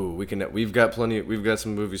 Oh, we've got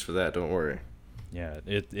some movies for that. Don't worry. Yeah,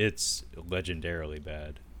 it's legendarily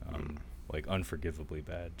bad. Like unforgivably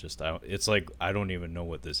bad. It's like I don't even know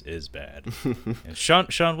what this is bad. And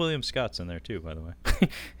Sean William Scott's in there too, by the way.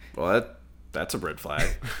 Well, that's a red flag.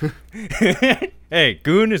 Hey,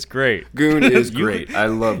 Goon is great. Goon is great. I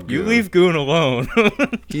love Goon. You leave Goon alone.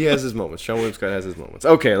 He has his moments. Sean William Scott has his moments.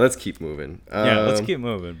 Okay, let's keep moving. Let's keep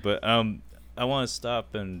moving. But I want to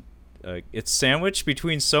stop and it's sandwiched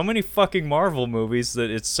between so many fucking Marvel movies that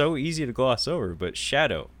it's so easy to gloss over. But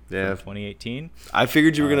Shadow, from 2018. I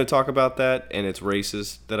figured you were going to talk about that, and it's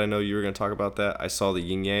racist that I know you were going to talk about that. I saw the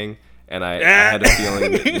Yin Yang, and I had a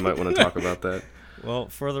feeling that you might want to talk about that. Well,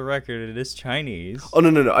 for the record, it is Chinese. Oh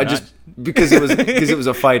no! Because it was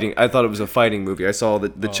a fighting. I thought it was a fighting movie. I saw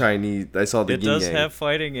the Chinese. I saw the. It Yin does Yang. have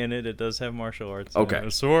fighting in it. It does have martial arts. Okay. In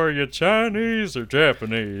it. So are you Chinese or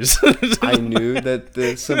Japanese? I knew that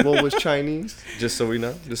the symbol was Chinese. Just so we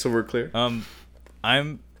know. Just so we're clear.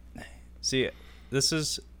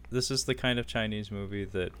 This is the kind of Chinese movie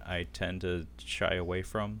that I tend to shy away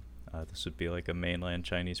from. This would be like a mainland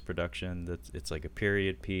Chinese production. It's like a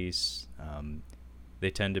period piece. They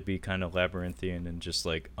tend to be kind of labyrinthian and just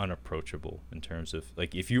like unapproachable in terms of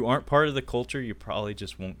like if you aren't part of the culture, you probably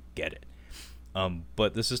just won't get it.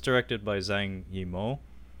 But this is directed by Zhang Yimou,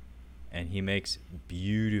 and he makes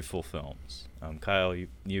beautiful films. Kyle,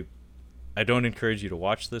 I don't encourage you to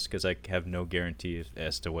watch this because I have no guarantee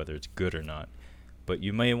as to whether it's good or not. But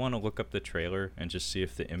you may want to look up the trailer and just see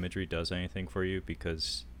if the imagery does anything for you,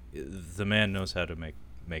 because the man knows how to make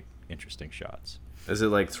interesting shots. Is it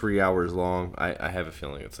like 3 hours long? I have a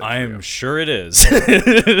feeling it's like I'm sure it is.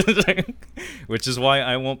 Which is why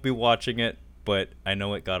I won't be watching it, but I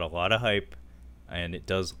know it got a lot of hype, and it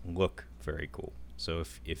does look very cool. So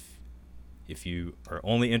if you are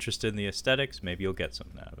only interested in the aesthetics, maybe you'll get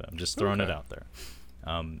something out of it. I'm just throwing it out there.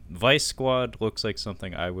 Vice Squad looks like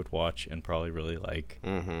something I would watch and probably really like.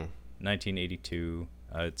 1982.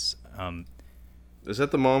 It's Is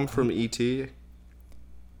that the mom from E.T.?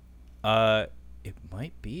 It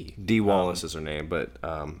might be. Dee Wallace is her name, but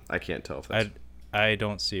I can't tell if that's... I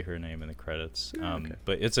don't see her name in the credits. Okay.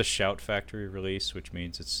 But it's a Shout Factory release, which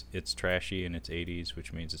means it's trashy and it's 80s,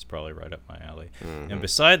 which means it's probably right up my alley. And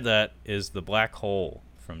beside that is The Black Hole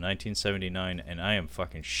from 1979, and I am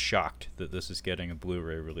fucking shocked that this is getting a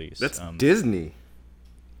Blu-ray release. That's Disney.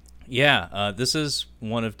 Yeah, this is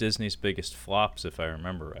one of Disney's biggest flops, if I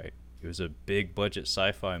remember right. It was a big budget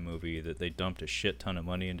sci-fi movie that they dumped a shit ton of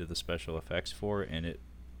money into the special effects for, and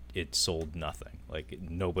it sold nothing. Like,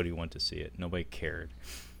 nobody went to see it. Nobody cared.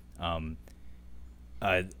 I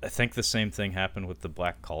think the same thing happened with The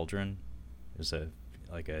Black Cauldron. It was a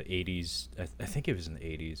 80s, I think it was in the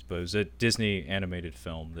 80s, but it was a Disney animated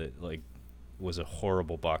film that like was a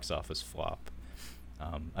horrible box office flop.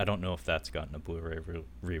 I don't know if that's gotten a Blu-ray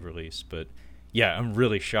re-release, but yeah, I'm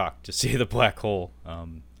really shocked to see The Black Hole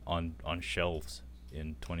on shelves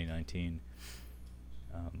in 2019.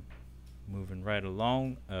 Moving right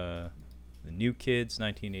along, The New Kids,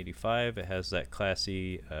 1985. It has that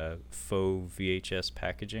classy faux VHS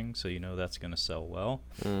packaging, so you know that's going to sell well.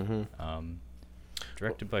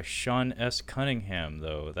 Directed by Sean S. Cunningham,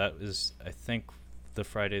 though. That is, I think, the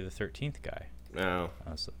Friday the 13th guy. No.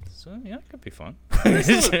 So yeah, it could be fun.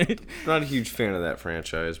 Not a huge fan of that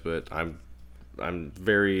franchise, but I'm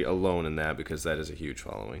very alone in that because that is a huge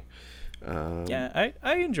following. Yeah,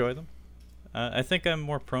 I enjoy them. I think I'm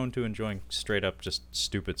more prone to enjoying straight up just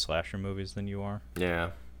stupid slasher movies than you are.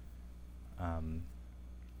 Yeah.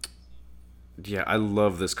 Yeah, I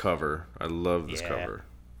love this cover. I love this cover.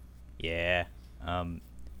 Yeah.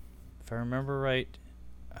 If I remember right,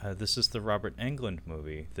 this is the Robert Englund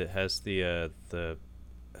movie that has the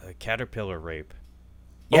caterpillar rape.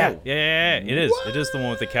 Yeah, Oh. yeah. It is. What? It is the one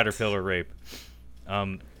with the caterpillar rape.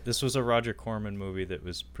 This was a Roger Corman movie that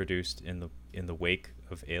was produced in the wake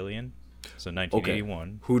of Alien, so 1981.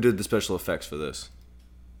 Okay. Who did the special effects for this?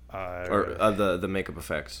 Or the makeup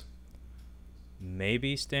effects?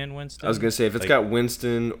 maybe Stan Winston. I was gonna say if it's Like, got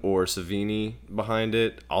Winston or Savini behind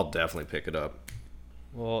it, I'll definitely pick it up.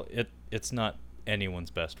 well, it's not anyone's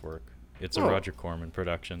best work. It's a Oh. Roger Corman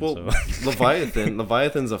production. Well, So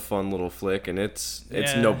Leviathan's a fun little flick, and it's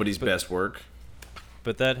Yeah, nobody's but- best work.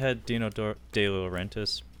 But that had Dino De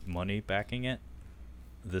Laurentiis money backing it.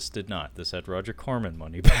 This did not. This had Roger Corman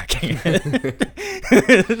money backing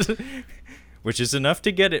it. Which is enough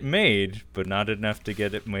to get it made, but not enough to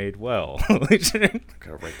get it made well. Gotta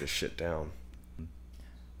write this shit down.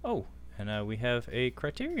 Oh, and we have a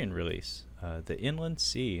Criterion release, The Inland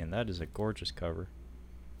Sea, and that is a gorgeous cover.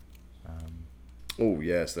 Oh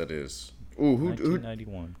yes, that is. Ooh, who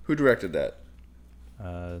 1991. who directed that?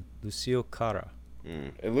 Lucio Cara.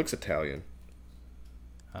 It looks Italian.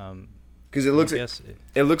 Um, Because it looks I guess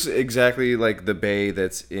it looks exactly like the bay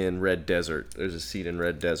that's in Red Desert. There's a scene in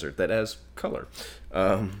Red Desert that has color.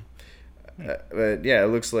 But yeah, it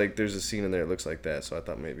looks like there's a scene in there that looks like that. So I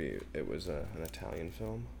thought maybe it was an Italian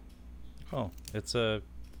film. Oh, it's a.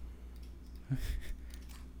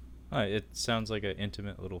 It sounds like an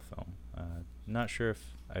intimate little film. Not sure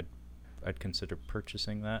if I'd consider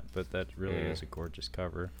purchasing that, but that really is a gorgeous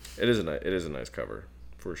cover. It is a nice cover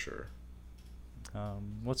for sure.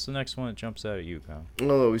 What's the next one that jumps out at you, Kyle?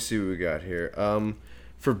 Well, let me see what we got here.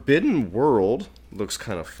 Forbidden World looks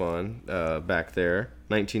kind of fun. Back there,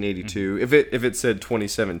 1982. If it said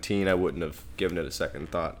 2017, I wouldn't have given it a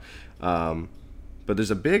second thought. But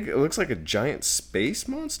there's it looks like a giant space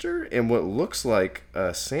monster and what looks like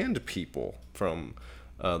sand people from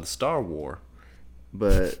the Star War.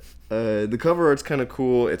 But the cover art's kind of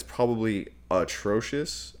cool. It's probably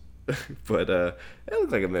atrocious, but it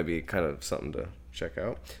looks like it may be kind of something to check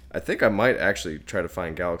out. I think I might actually try to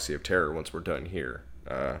find Galaxy of Terror once we're done here.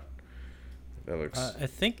 That looks. I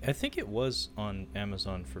think it was on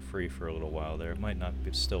Amazon for free for a little while there. It might not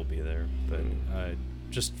still be there, but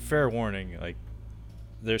just fair warning, like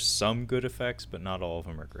there's some good effects, but not all of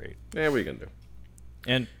them are great. Yeah, what are you gonna do?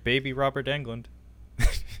 And baby Robert Englund.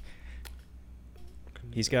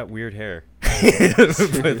 He's got weird hair.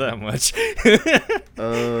 Put that much.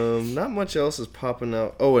 Not much else is popping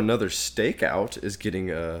out. Oh, another Stakeout is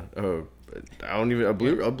getting a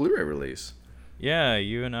Blu-ray release. Yeah,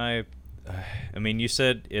 you and I mean, you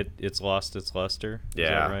said it's lost its luster. Is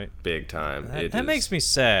that right? Big time. That makes me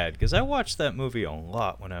sad because I watched that movie a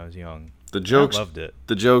lot when I was young. The jokes, I loved it.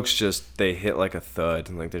 The jokes just they hit like a thud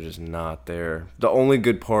and like they're just not there. The only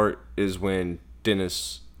good part is when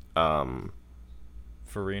Dennis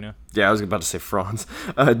Farina. Yeah, I was about to say Franz.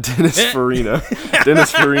 Dennis Farina.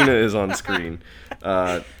 Dennis Farina is on screen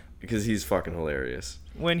because he's fucking hilarious.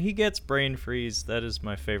 When he gets brain freeze, that is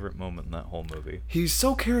my favorite moment in that whole movie. He's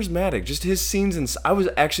so charismatic. Just his scenes in... I was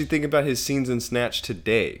actually thinking about his scenes in Snatch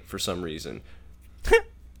today for some reason.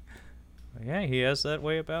 Yeah, he has that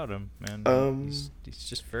way about him, man. He's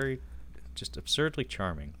just absurdly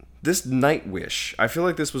charming. This Nightwish, I feel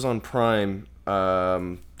like this was on Prime.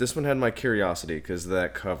 This one had my curiosity because of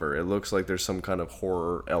that cover. It looks like there's some kind of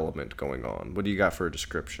horror element going on. What do you got for a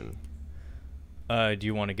description? Do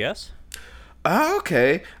you want to guess?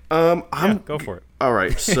 Okay. Yeah, go for it. All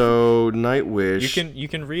right. So Nightwish. You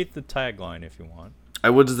can read the tagline if you want.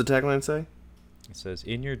 What does the tagline say? It says,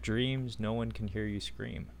 "In your dreams, no one can hear you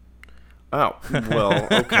scream." Oh, well,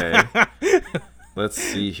 okay. Let's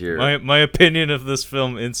see here. My opinion of this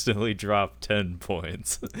film instantly dropped 10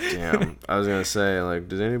 points. Damn. I was going to say, like,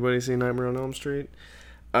 did anybody see Nightmare on Elm Street?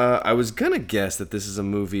 I was going to guess that this is a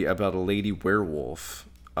movie about a lady werewolf.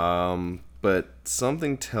 But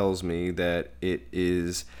something tells me that it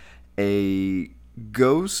is a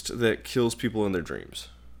ghost that kills people in their dreams.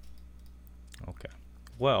 Okay.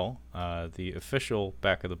 Well, the official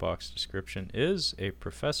back-of-the-box description is a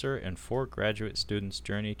professor and 4 graduate students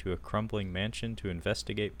journey to a crumbling mansion to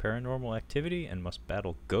investigate paranormal activity and must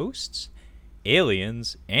battle ghosts,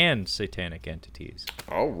 aliens, and satanic entities.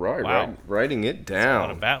 All right. Wow. Writing it That's a lot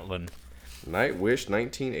down. of battling. Nightwish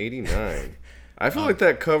 1989. I feel like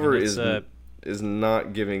that cover it's, is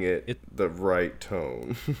not giving it the right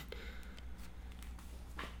tone.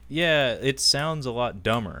 Yeah, it sounds a lot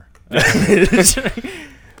dumber. Yeah,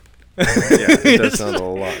 it does sound a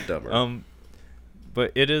lot dumber.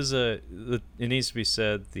 But it is it needs to be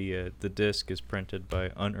said the disc is printed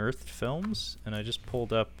by Unearthed Films, and I just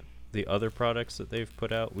pulled up the other products that they've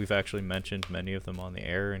put out. We've actually mentioned many of them on the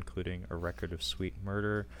air, including A Record of Sweet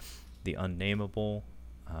Murder, The Unnameable,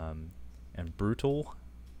 and Brutaru,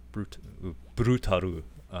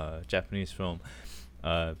 Japanese film,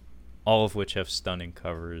 all of which have stunning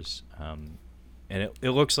covers. And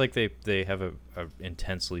it looks like they have a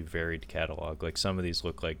intensely varied catalog. Like some of these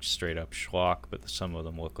look like straight up schlock, but some of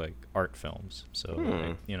them look like art films.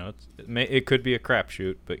 So it could be a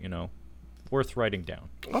crapshoot, but worth writing down.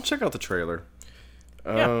 I'll check out the trailer.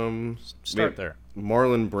 Yeah, start there.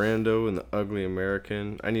 Marlon Brando in The Ugly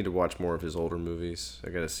American. I need to watch more of his older movies. I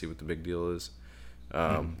gotta see what the big deal is.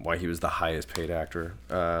 Why he was the highest paid actor.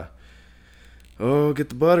 Get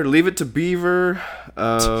the butter. Leave It to Beaver.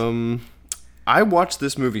 I watched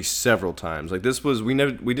this movie several times. Like this was we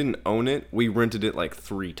didn't own it. We rented it like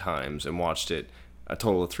 3 times and watched it a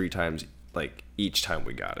total of 3 times. Like each time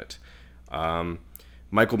we got it.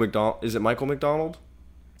 Michael McDonald. Is it Michael McDonald?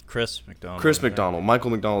 Chris McDonald. Chris McDonald.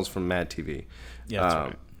 Michael McDonald's from Mad TV. Yeah, that's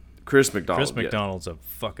right. Chris McDonald. Chris McDonald's a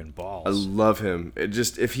fucking balls. I love him. It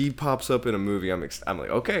just if he pops up in a movie, I'm like,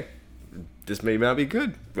 okay, this may not be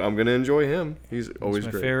good. I'm gonna enjoy him. He's always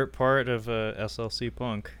my great. favorite part of SLC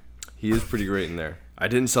Punk. He is pretty great in there. I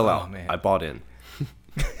didn't sell out. Man. I bought in.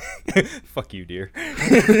 Fuck you, dear.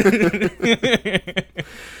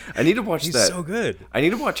 I need to watch He's that. so good. I need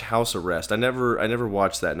to watch House Arrest. I never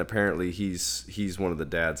watched that, and apparently he's one of the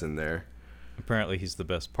dads in there. Apparently he's the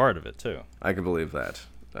best part of it too. I can believe that.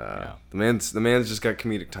 Yeah. The man's just got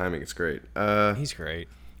comedic timing. It's great. He's great.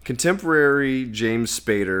 Contemporary James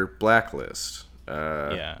Spader, Blacklist.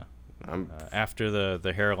 Yeah. After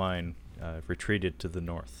the hairline retreated to the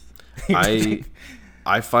north.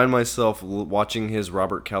 I find myself watching his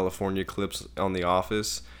Robert California clips on The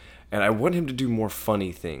Office, and I want him to do more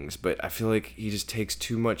funny things, but I feel like he just takes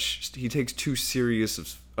too much. He takes too serious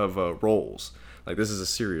of roles. Like this is a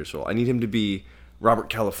serious role. I need him to be Robert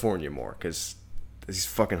California more because he's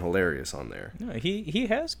fucking hilarious on there. No, he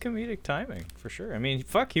has comedic timing for sure. I mean,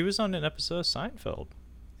 he was on an episode of Seinfeld,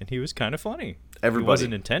 and he was kind of funny. Everybody. He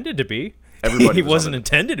wasn't intended to be. Everybody he was wasn't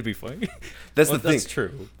intended to be funny. That's the thing. That's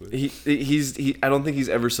true. He I don't think he's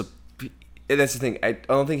ever. That's the thing. I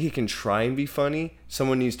don't think he can try and be funny.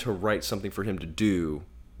 Someone needs to write something for him to do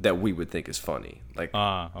that we would think is funny. Like,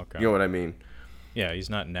 okay. You know what I mean? Yeah, he's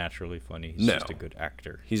not naturally funny. He's just a good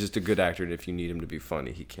actor. He's just a good actor, and if you need him to be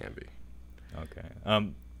funny, he can be. Okay.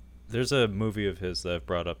 There's a movie of his that I've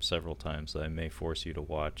brought up several times that I may force you to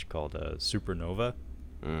watch called Supernova.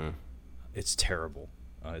 It's terrible.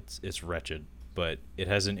 It's wretched, but it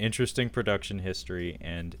has an interesting production history,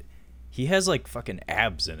 and he has like fucking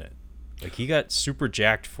abs in it. Like he got super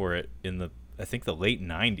jacked for it in I think the late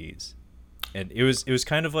 90s. And it was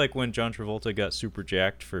kind of like when John Travolta got super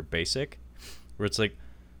jacked for Basic, where it's like,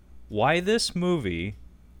 why this movie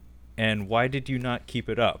and why did you not keep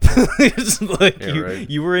it up? It's like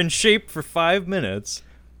you were in shape for 5 minutes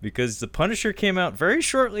because The Punisher came out very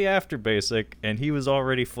shortly after Basic and he was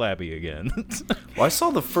already flabby again. Well,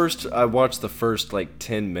 I watched the first like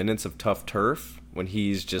 10 minutes of Tough Turf when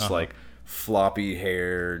he's just like floppy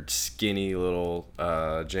haired, skinny little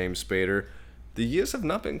James Spader. The years have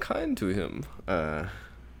not been kind to him.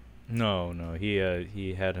 No,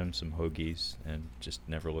 he had him some hoagies and just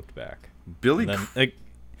never looked back.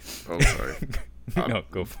 Oh, sorry. No,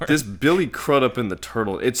 go for it. This Billy Crudup in the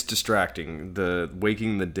Turtle, it's distracting. The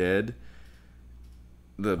Waking the Dead.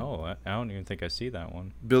 I don't even think I see that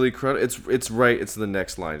one. Billy Crudup, it's right. It's the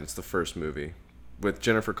next line. It's the first movie with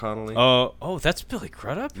Jennifer Connelly. Oh, that's Billy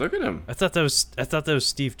Crudup. Look at him. I thought that was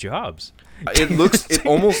Steve Jobs. It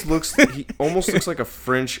almost looks. He almost looks like a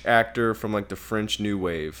French actor from like the French New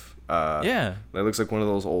Wave. Yeah. That looks like one of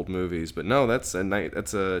those old movies, but no, that's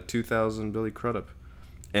a 2000 Billy Crudup.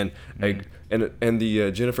 And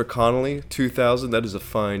the Jennifer Connelly 2000, that is a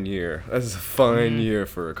fine year. That is a fine year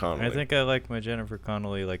for a Connelly. I think I liked my Jennifer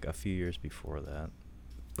Connelly like a few years before that.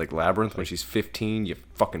 Like Labyrinth when she's 15, you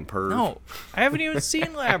fucking perv. No, I haven't even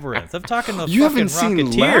seen Labyrinth. I'm talking the you fucking haven't seen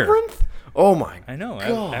Rocketeer. Labyrinth? Oh my God. I know.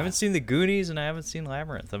 I haven't seen the Goonies and I haven't seen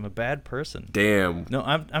Labyrinth. I'm a bad person. Damn. No,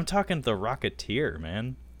 I'm talking the Rocketeer,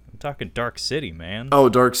 man. I'm talking Dark City, man. Oh,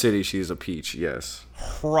 Dark City, she's a peach, yes.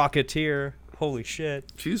 Rocketeer. Holy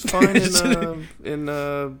shit. She's fine in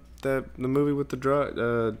the movie with the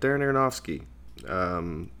Darren Aronofsky.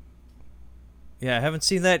 Yeah, I haven't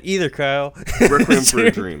seen that either, Kyle. Requiem for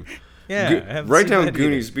a Dream. Yeah, I haven't write seen down that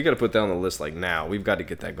Goonies. either. We got to put that on the list like now. We've got to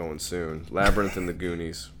get that going soon. Labyrinth and the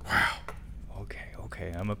Goonies. Wow.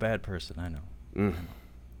 Okay. I'm a bad person. I know.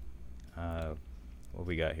 What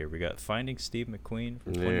we got here? We got Finding Steve McQueen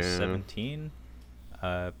from 2017.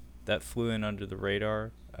 That flew in under the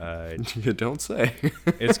radar. You don't say.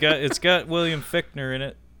 It's got William Fichtner in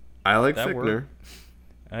it. I like That Fichtner. worked.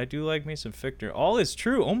 I do like me some Fichtner. All is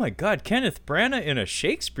true. Oh my God, Kenneth Branagh in a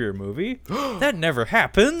Shakespeare movie? That never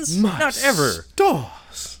happens. Not ever.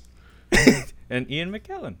 Stars. And Ian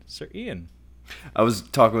McKellen, Sir Ian. I was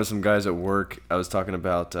talking with some guys at work. I was talking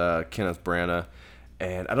about Kenneth Branagh,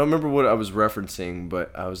 and I don't remember what I was referencing,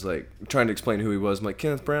 but I was like trying to explain who he was. I'm like,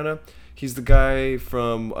 Kenneth Branagh, he's the guy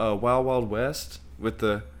from Wild Wild West with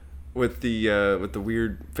the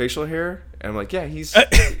weird facial hair. And I'm like, yeah, he's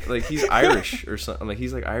like he's Irish or something. Like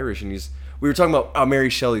he's like Irish, and we were talking about Mary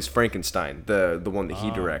Shelley's Frankenstein, the one that he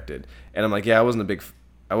directed, and I'm like, yeah, I wasn't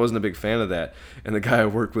a big fan of that. And the guy I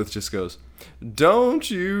work with just goes, "Don't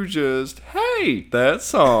you just hate that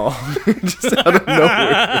song?" Just out of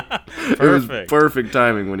nowhere. Perfect. It was perfect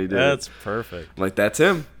timing when he did That's it. perfect. I'm like, that's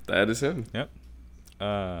him. That is him. Yep.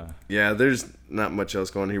 Yeah, there's not much else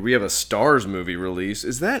going on here. We have a Stars movie release.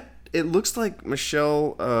 Is that? It looks like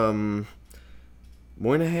Michelle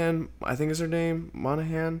Moynihan, I think is her name.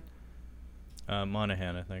 Monaghan.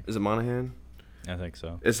 Monahan, I think. Is it Monaghan? I think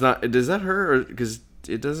so. It's not. Is that her? Or because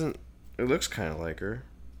it doesn't. It looks kind of like her.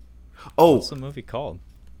 Oh, What's the movie called?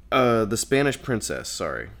 The Spanish Princess.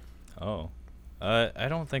 Sorry. Oh, I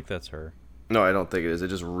don't think that's her. No, I don't think it is. It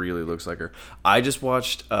just really looks like her. I just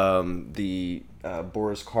watched the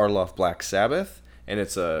Boris Karloff Black Sabbath, and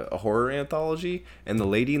it's a horror anthology. And the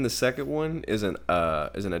lady in the second one is an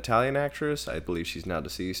Italian actress. I believe she's now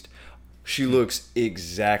deceased. She looks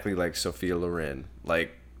exactly like Sophia Loren,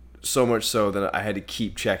 like so much so that I had to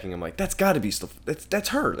keep checking. I'm like, that's got to be that's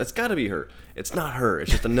her. That's got to be her. It's not her.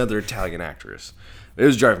 It's just another Italian actress. It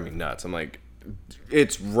was driving me nuts. I'm like,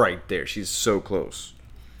 it's right there. She's so close.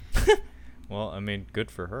 Well, I mean,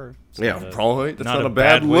 good for her. It's Yeah, probably. That's not a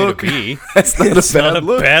bad look. way to be. That's not It's a bad not a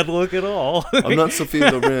look. bad look at all. I'm not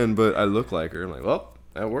Sophia Loren, but I look like her. I'm like, well,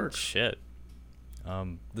 that works. Shit.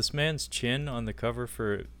 This man's chin on the cover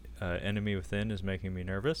for Enemy Within is making me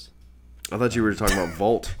nervous. I thought you were talking about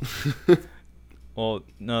Volt. Well,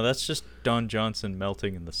 no, that's just Don Johnson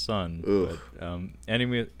melting in the sun. Ugh. But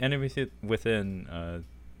Enemy Within,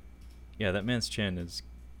 yeah, that man's chin has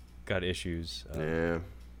got issues. Yeah.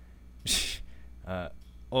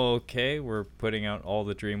 Okay, we're putting out all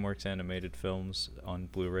the DreamWorks animated films on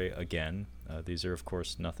Blu-ray again. These are, of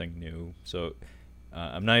course, nothing new. So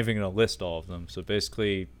I'm not even going to list all of them. So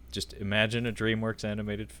basically, just imagine a DreamWorks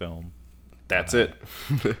animated film. That's it.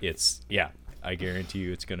 I guarantee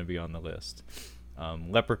you it's going to be on the list.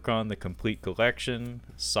 Leprechaun, the complete collection.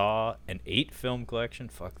 Saw, an 8-film collection.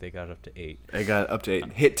 Fuck, they got up to 8. I got up to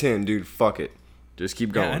 8. Hit 10, dude. Fuck it. Just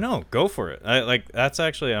keep going. Yeah, I know. Go for it.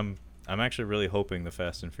 I'm actually really hoping the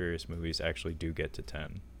Fast and Furious movies actually do get to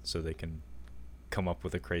 10, so they can come up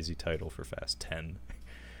with a crazy title for Fast 10.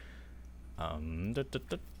 And that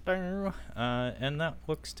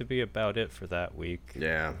looks to be about it for that week.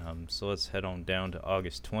 Yeah. So let's head on down to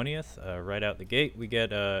August 20th. Right out the gate, we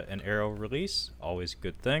get an Arrow release. Always a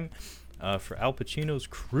good thing. For Al Pacino's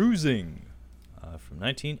Cruising from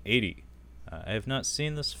 1980. I have not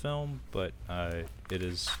seen this film, but it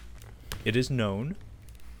is known.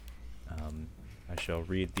 I shall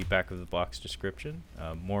read the back of the box description,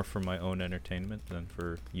 more for my own entertainment than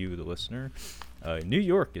for you, the listener. New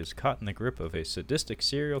York is caught in the grip of a sadistic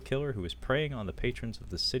serial killer who is preying on the patrons of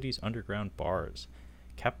the city's underground bars.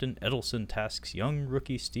 Captain Edelson tasks young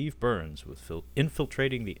rookie Steve Burns with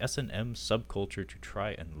infiltrating the S&M subculture to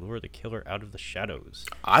try and lure the killer out of the shadows.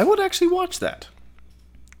 I would actually watch that.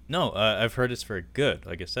 No, I've heard it's very good.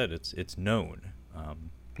 Like I said, it's known.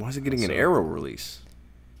 Why is it getting an Arrow release?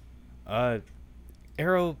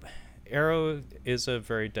 Arrow is a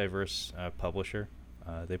very diverse publisher.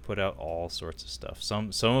 They put out all sorts of stuff.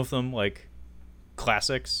 Some of them like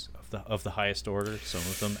classics of the highest order. Some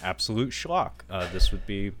of them absolute schlock. This would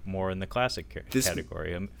be more in the classic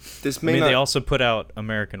category. They also put out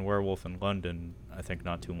American Werewolf in London, I think,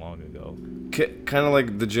 not too long ago. Kind of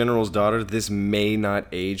like The General's Daughter. This may not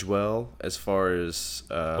age well as far as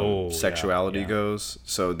sexuality goes.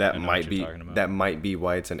 So that might be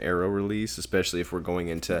why it's an Arrow release, especially if we're going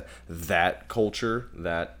into that culture,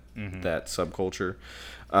 that subculture.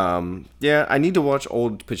 I need to watch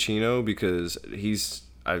old Pacino because he's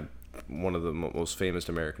one of the most famous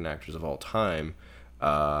American actors of all time,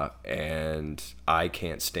 and I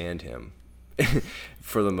can't stand him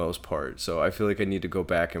for the most part. So I feel like I need to go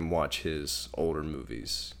back and watch his older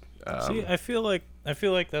movies. See, I feel like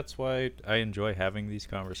that's why I enjoy having these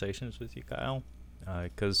conversations with you, Kyle,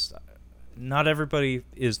 because not everybody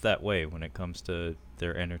is that way when it comes to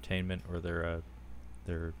their entertainment or their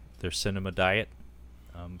cinema diet.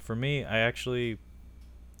 For me, I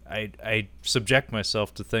subject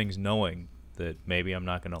myself to things knowing that maybe I'm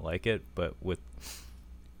not going to like it, but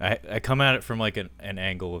I come at it from like an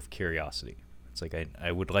angle of curiosity. It's like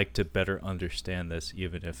I would like to better understand this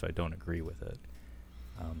even if I don't agree with it.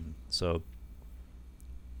 So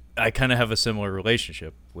I kind of have a similar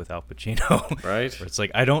relationship with Al Pacino, Right? where it's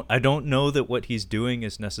like I don't know that what he's doing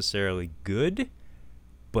is necessarily good,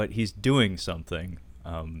 but he's doing something,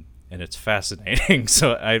 and it's fascinating.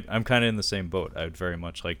 So I'm kind of in the same boat. I would very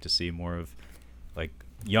much like to see more of like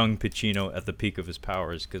young Pacino at the peak of his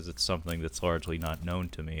powers, because it's something that's largely not known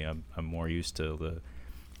to me. I'm more used to the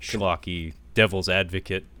schlocky devil's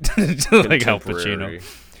advocate like Al Contemporary.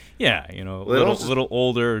 Pacino. Yeah, you know, a Well, it little, also- little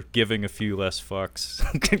older, giving a few less fucks.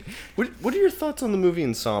 What are your thoughts on the movie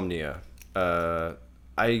Insomnia? I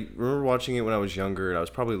remember watching it when I was younger, and I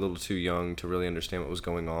was probably a little too young to really understand what was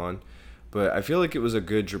going on. But I feel like it was a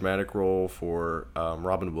good dramatic role for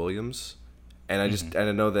Robin Williams, and and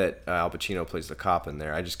I know that Al Pacino plays the cop in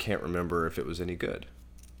there. I just can't remember if it was any good.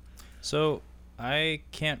 So I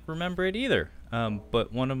can't remember it either.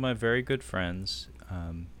 But one of my very good friends,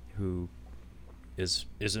 who is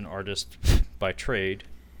an artist by trade,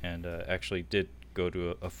 and actually did go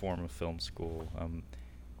to a form of film school.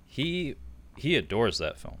 He adores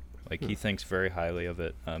that film. Like, he thinks very highly of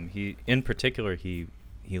it. He in particular he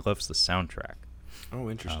loves the soundtrack. Oh,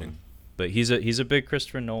 interesting. But he's a big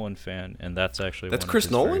Christopher Nolan fan, and that's actually That's one of Chris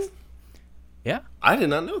his very Nolan? yeah. I did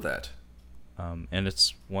not know that. And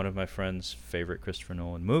it's one of my friend's favorite Christopher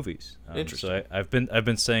Nolan movies. Interesting. So I've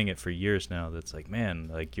been saying it for years now. That's like, man,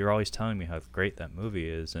 like, you're always telling me how great that movie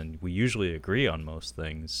is, and we usually agree on most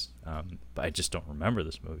things. But I just don't remember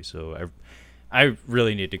this movie, so I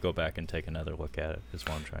really need to go back and take another look at it. Is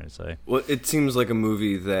what I'm trying to say. Well, it seems like a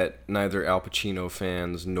movie that neither Al Pacino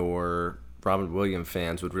fans nor Robin Williams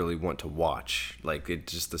fans would really want to watch. Like, it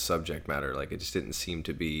just, the subject matter, like, it just didn't seem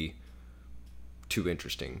to be too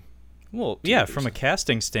interesting. Well, yeah, from a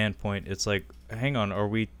casting standpoint, it's like, hang on, are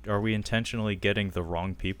we intentionally getting the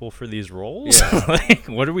wrong people for these roles? Yeah. Like,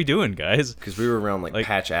 what are we doing, guys? Because we were around like Like-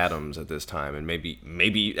 Patch Adams at this time, and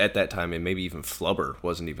maybe at that time, and maybe even Flubber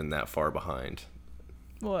wasn't even that far behind.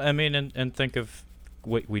 Well, I mean, and think of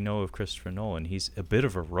what we know of Christopher Nolan. He's a bit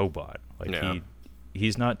of a robot. Like, Yeah.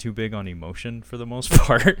 he's not too big on emotion for the most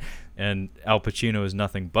part, and Al Pacino is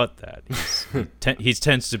nothing but that. He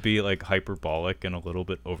tends to be like hyperbolic and a little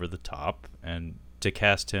bit over the top, and to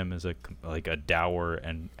cast him as a dour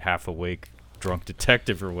and half awake drunk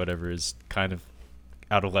detective or whatever is kind of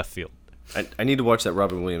out of left field. I need to watch that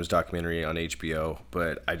Robin Williams documentary on HBO,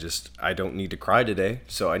 but I don't need to cry today,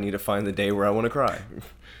 so I need to find the day where I want to cry.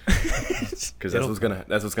 Because that's what's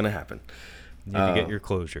gonna happen. You need to get your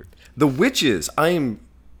closure. The Witches, I am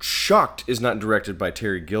shocked, is not directed by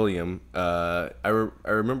Terry Gilliam. I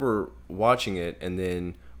remember watching it and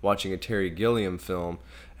then watching a Terry Gilliam film,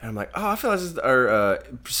 and I'm like, oh, I feel like this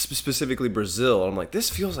is, specifically Brazil. I'm like, this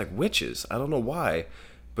feels like Witches. I don't know why,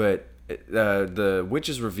 but the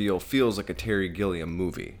Witches reveal feels like a Terry Gilliam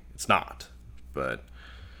movie. It's not, but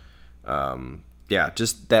yeah,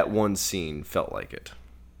 just that one scene felt like it.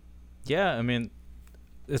 Yeah, I mean,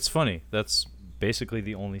 it's funny. That's basically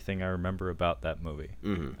the only thing I remember about that movie.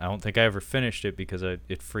 Mm-hmm. I don't think I ever finished it because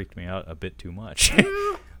it freaked me out a bit too much.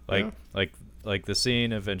 like the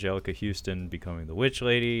scene of Angelica Houston becoming the witch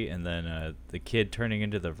lady, and then the kid turning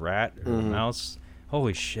into the rat or the mouse.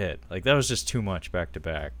 Holy shit! Like, that was just too much back to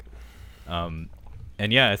back. And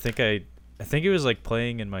yeah, I think it was like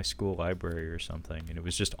playing in my school library or something, and it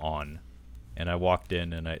was just on. And I walked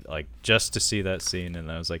in, and I like just to see that scene,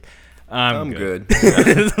 and I was like, I'm good.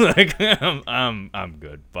 Like, I'm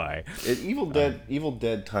good. Bye. Evil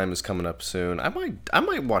Dead time is coming up soon. I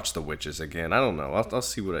might watch The Witches again. I don't know. I'll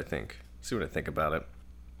see what I think. See what I think about it.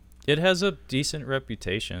 It has a decent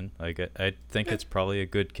reputation. Like, I think it's probably a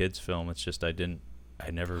good kids film. It's just I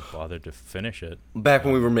never bothered to finish it. Back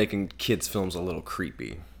when we were making kids films a little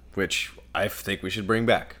creepy, which I think we should bring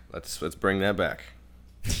back. Let's bring that back.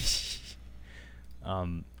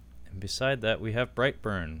 And beside that, we have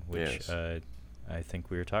Brightburn, which Yes. I think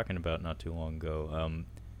we were talking about not too long ago.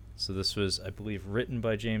 So this was, I believe, written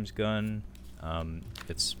by James Gunn.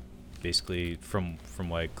 It's basically, from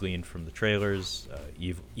what I gleaned from the trailers,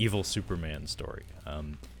 evil Superman story.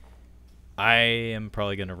 I am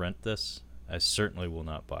probably going to rent this. I certainly will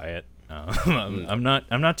not buy it. I'm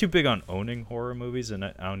not too big on owning horror movies, and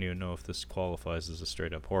I don't even know if this qualifies as a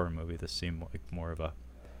straight up horror movie. This seemed like more of a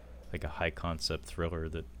high concept thriller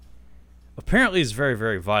that apparently is very,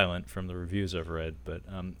 very violent from the reviews I've read, but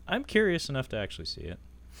I'm curious enough to actually see it.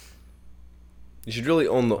 You should really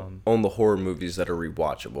own the horror movies that are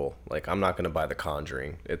rewatchable. Like, I'm not going to buy The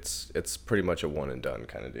Conjuring. It's pretty much a one and done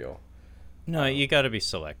kind of deal. No, you got to be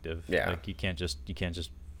selective. Yeah. Like, you can't just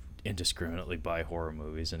indiscriminately buy horror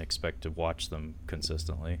movies and expect to watch them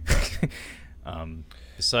consistently.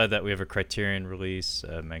 Beside that, we have a Criterion release,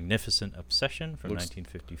 Magnificent Obsession from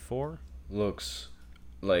 1954. Looks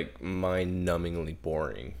like mind-numbingly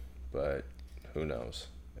boring, but who knows?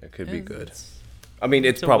 It could be good. I mean,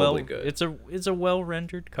 it's probably good. It's a well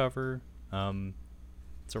rendered cover.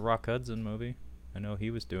 It's a Rock Hudson movie. I know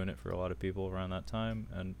he was doing it for a lot of people around that time,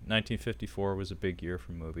 and 1954 was a big year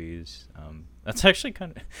for movies. That's actually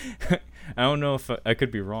kind of I don't know if I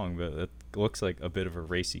could be wrong, but it looks like a bit of a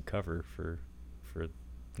racy cover for the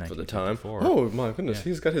time. 1954. Oh my goodness, Yeah.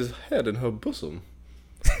 he's got his head in her bosom.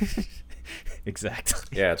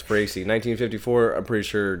 Exactly. Yeah, it's racy. 1954. I'm pretty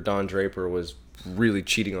sure Don Draper was really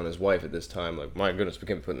cheating on his wife at this time. Like, my goodness, we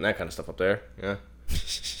can't be putting that kind of stuff up there. Yeah.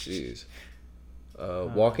 Jeez.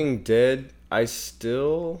 Walking Dead, I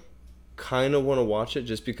still kind of want to watch it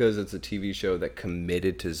just because it's a TV show that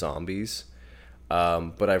committed to zombies.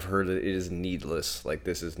 But I've heard that it is needless. Like,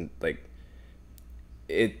 this is like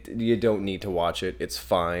it. You don't need to watch it. It's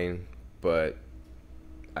fine, but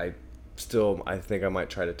I think I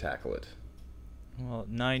might try to tackle it. Well,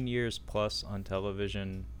 9 years plus on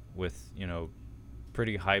television with,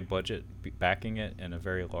 pretty high budget backing it and a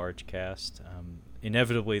very large cast.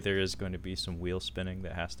 Inevitably, there is going to be some wheel spinning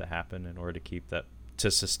that has to happen in order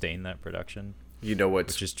to sustain that production. You know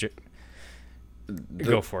what's Which is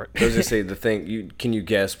go for it. I was gonna say the thing. Can you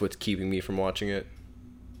guess what's keeping me from watching it?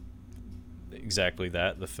 Exactly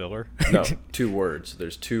that, the filler. No, 2 words.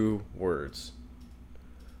 There's 2 words.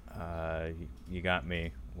 You got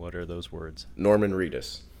me. What are those words? Norman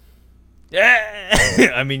Reedus. Yeah.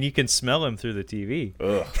 I mean, you can smell him through the TV.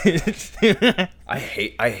 Ugh.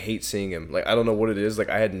 I hate seeing him. Like, I don't know what it is. Like,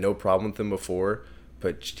 I had no problem with him before,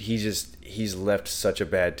 but he's left such a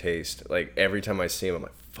bad taste. Like, every time I see him, I'm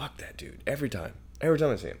like, fuck that dude. Every time I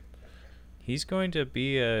see him. He's going to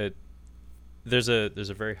be there's a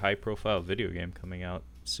very high profile video game coming out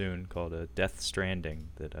soon called Death Stranding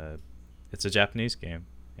that it's a Japanese game,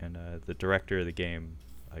 and the director of the game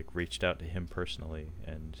reached out to him personally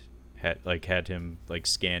and had him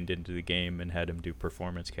scanned into the game and had him do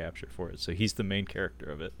performance capture for it. So he's the main character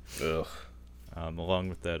of it. Ugh. Along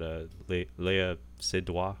with that Léa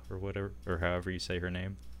Seydoux or whatever, or however you say her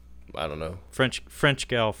name. I don't know. French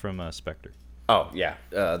gal from Spectre. Oh yeah,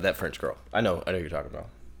 that French girl. I know who you're talking about.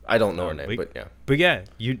 I don't know her name, but yeah. But yeah,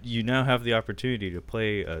 you now have the opportunity to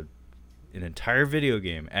play an entire video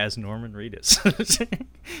game as Norman Reedus.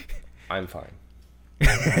 I'm fine.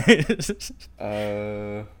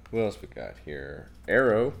 What else we got here?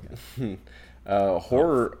 Arrow.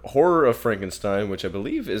 Horror of Frankenstein, which I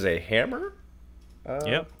believe is a Hammer.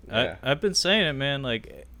 Yep. Yeah. I've been saying it, man.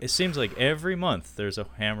 It seems like every month there's a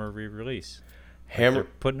Hammer re-release. Hammer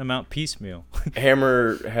They're putting them out piecemeal.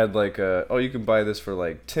 Hammer had you can buy this for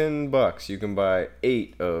 $10. You can buy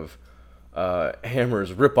 8 of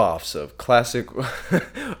Hammer's ripoffs of classic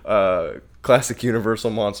Universal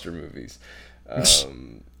monster movies.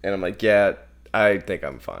 And I'm like, yeah, I think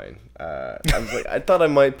I'm fine. I thought I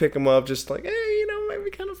might pick them up, just hey, it might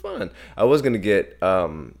be kind of fun. I was gonna get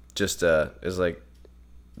the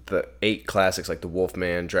 8 classics, like the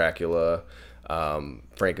Wolfman, Dracula,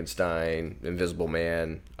 Frankenstein, Invisible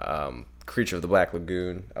Man, Creature of the Black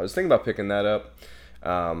Lagoon. I was thinking about picking that up,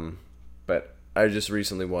 but I just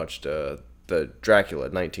recently watched the Dracula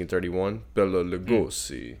 1931, Bela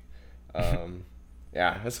Lugosi.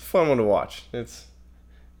 Yeah, it's a fun one to watch. It's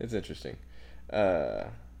interesting,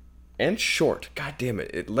 and short. God damn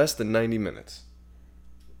it! Less than 90 minutes.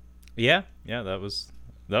 Yeah, that was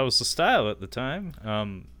the style at the time.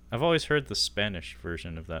 I've always heard the Spanish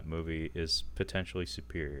version of that movie is potentially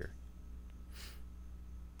superior.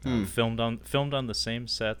 Filmed on the same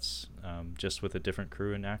sets, just with a different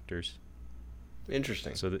crew and actors.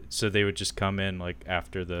 Interesting. So they would just come in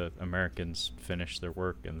after the Americans finished their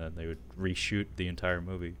work, and then they would reshoot the entire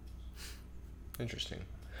movie. Interesting.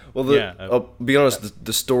 Well, I'll be honest.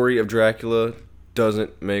 The story of Dracula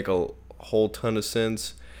doesn't make a whole ton of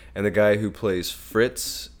sense. And the guy who plays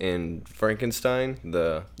Fritz in Frankenstein, he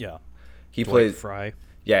Dwight plays Fry.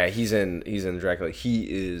 Yeah, he's in Dracula. He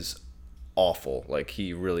is awful.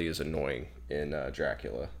 He really is annoying in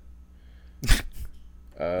Dracula.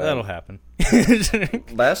 That'll happen.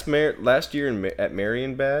 Last year at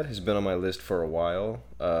Marienbad has been on my list for a while.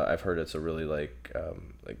 I've heard it's a really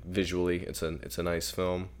visually it's a nice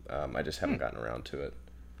film. I just haven't gotten around to it.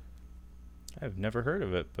 I've never heard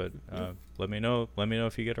of it, but let me know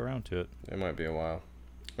if you get around to it. It might be a while.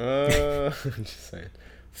 I'm just saying.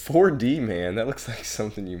 4D, man, that looks like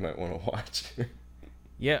something you might want to watch.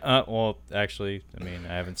 Yeah, well, actually, I mean,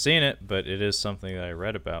 I haven't seen it, but it is something that I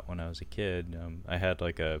read about when I was a kid. I had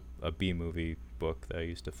a B-movie book that I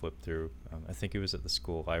used to flip through. I think it was at the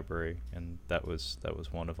school library, and that was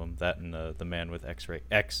one of them. That and the man with X-ray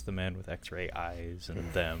eyes,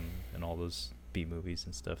 and them, and all those B movies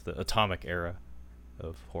and stuff. The atomic era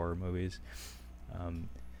of horror movies.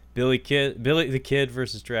 Billy the Kid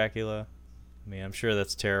versus Dracula. I mean, I'm sure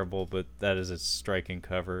that's terrible, but that is a striking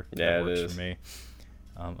cover. Yeah, that works it is. for me.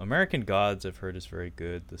 American Gods, I've heard, is very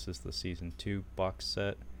good. This is the season 2 box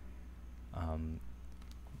set.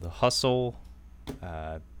 The Hustle,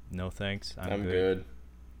 no thanks. I'm good.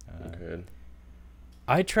 I'm good.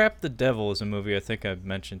 I Trapped the Devil is a movie I think I've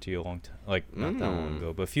mentioned to you a long time, like not that long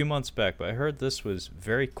ago, but a few months back. But I heard this was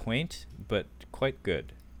very quaint, but quite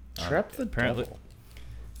good. Trap the Devil.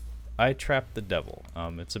 I Trapped the Devil.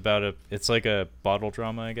 It's like a bottle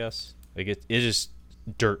drama, I guess. Like it is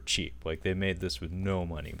dirt cheap. Like they made this with no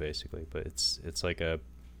money basically, but it's like a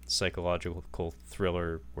psychological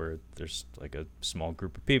thriller where there's like a small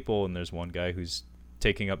group of people and there's one guy who's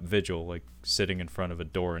taking up vigil, like sitting in front of a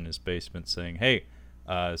door in his basement saying, "Hey,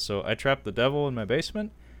 so I trapped the devil in my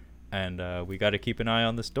basement, and we got to keep an eye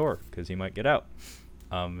on this door because he might get out."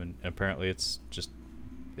 And apparently it's just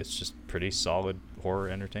pretty solid horror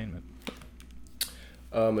entertainment.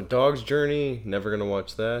 A Dog's Journey, never gonna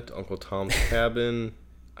watch that. Uncle Tom's Cabin,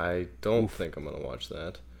 I don't think I'm gonna watch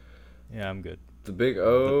that. Yeah, I'm good. The Big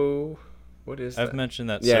O, what is that? I've mentioned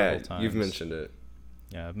that several times. Yeah, you've mentioned it.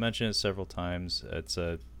 Yeah, I've mentioned it several times. It's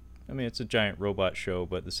a giant robot show,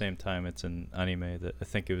 but at the same time, it's an anime that I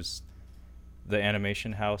think it was. The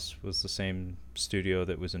Animation House was the same studio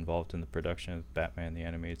that was involved in the production of Batman the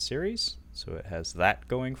Animated Series, so it has that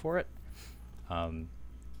going for it.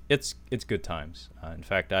 It's good times. In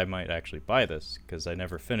fact, I might actually buy this because I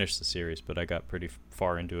never finished the series, but I got pretty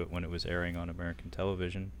far into it when it was airing on American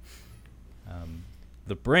television.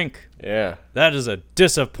 The Brink. Yeah. That is a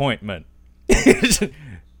disappointment.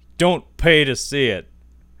 Don't pay to see it.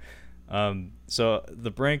 So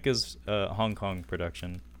The Brink is a Hong Kong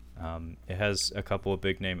production. It has a couple of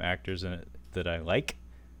big name actors in it that I like.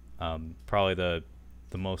 Probably the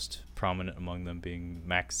most prominent among them being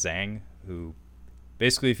Max Zhang, who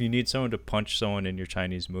basically, if you need someone to punch someone in your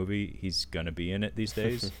Chinese movie, he's gonna be in it these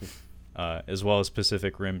days. As well as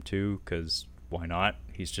Pacific Rim 2, because why not?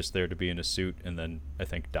 He's just there to be in a suit and then I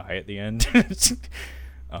think die at the end.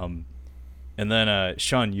 And then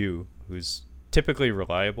Sean Yu, who's typically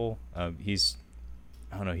reliable. I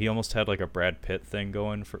don't know, he almost had like a Brad Pitt thing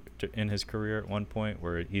going in his career at one point,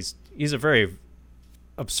 where he's a very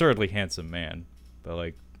absurdly handsome man, but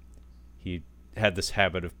like he had this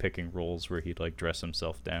habit of picking roles where he'd like dress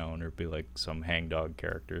himself down or be like some hangdog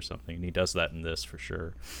character or something, and he does that in this for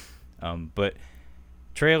sure. But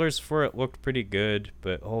trailers for it looked pretty good,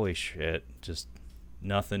 but holy shit, just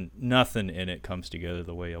nothing in it comes together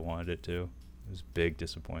the way I wanted it to. It was a big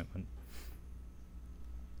disappointment.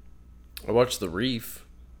 I watched The Reef,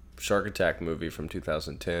 Shark Attack movie from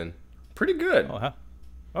 2010. Pretty good.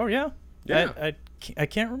 Oh yeah. Yeah. I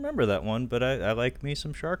can't remember that one, but I like me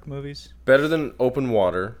some shark movies. Better than Open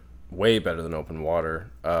Water. Way better than Open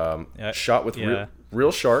Water. Shot with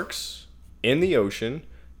real sharks in the ocean.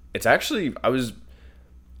 It's actually,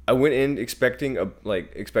 I went in expecting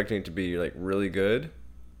it to be like really good,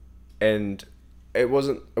 and it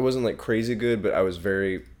wasn't like crazy good, but I was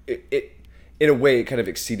very it in a way it kind of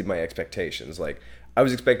exceeded my expectations. Like I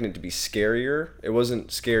was expecting it to be scarier. It wasn't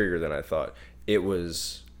scarier than I thought. It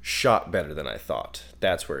was shot better than I thought.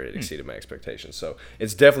 That's where it exceeded my expectations. So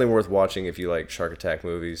it's definitely worth watching if you like Shark Attack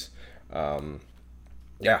movies.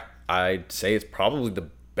 Yeah, I'd say it's probably the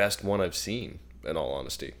best one I've seen, in all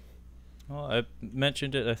honesty. Well, I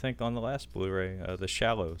mentioned it, I think, on the last Blu-ray, The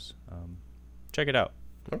Shallows. Check it out.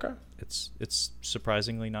 Okay. It's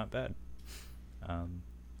surprisingly not bad.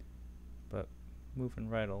 But moving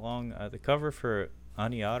right along, the cover for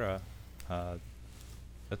Aniara,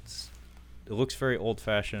 it looks very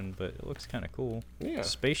old-fashioned, but it looks kind of cool. Yeah.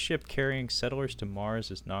 Spaceship carrying settlers to Mars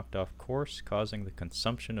is knocked off course, causing the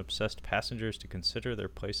consumption-obsessed passengers to consider their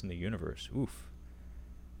place in the universe. Oof.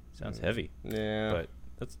 Sounds heavy. Yeah. But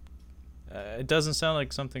that's it doesn't sound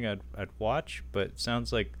like something I'd watch, but it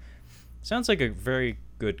sounds like a very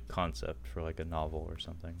good concept for like a novel or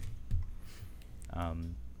something.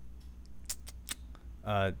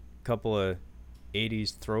 A couple of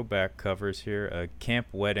 80s throwback covers here. A Camp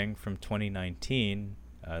Wedding from 2019.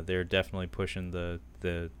 They're definitely pushing the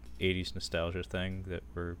 80s nostalgia thing that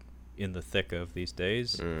we're in the thick of these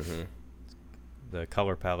days. Mm-hmm. The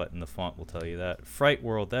color palette and the font will tell you that. Fright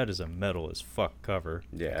World, that is a metal as fuck cover.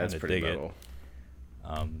 Yeah, that's pretty metal.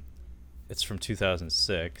 It's from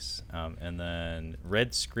 2006. And then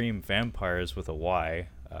Red Scream Vampires with a Y.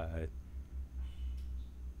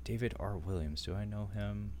 David R. Williams, do I know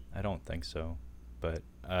him? I don't think so. But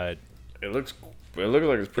it looks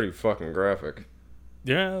like it's pretty fucking graphic.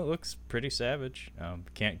 Yeah, it looks pretty savage.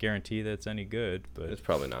 Can't guarantee that it's any good, but It's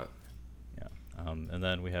probably not. yeah. And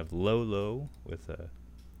then we have Lolo with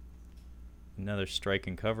another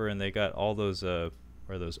striking cover, and they got all those are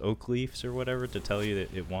those oak leaves or whatever to tell you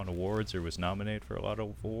that it won awards or was nominated for a lot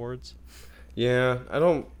of awards. Yeah, I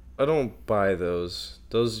don't buy those.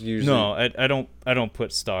 Those usually. No, I don't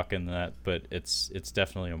put stock in that, but it's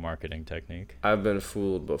definitely a marketing technique. I've been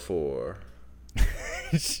fooled before.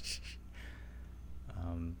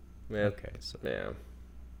 Yeah. Okay, so Yeah.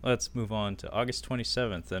 let's move on to August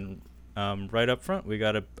 27th, and right up front we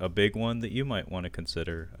got a big one that you might want to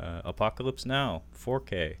consider, Apocalypse Now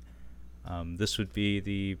 4K. This would be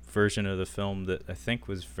the version of the film that I think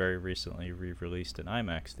was very recently re-released in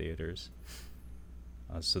IMAX theaters.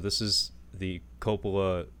 So this is the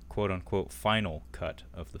Coppola quote-unquote final cut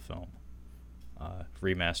of the film,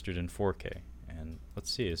 remastered in 4K. And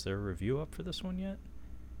let's see, is there a review up for this one yet?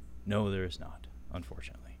 No, there is not,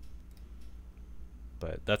 unfortunately.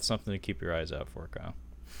 But that's something to keep your eyes out for, Kyle.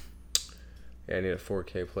 Yeah, I need a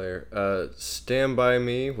 4K player. Stand By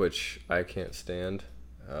Me, which I can't stand.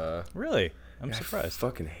 Really? I'm I surprised.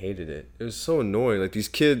 fucking hated it. It was so annoying. Like these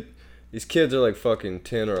kids are like fucking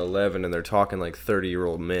 10 or 11 and they're talking like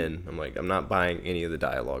 30-year-old men. I'm like, I'm not buying any of the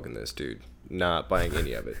dialogue in this, dude. Not buying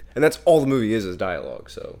any of it. And that's all the movie is dialogue.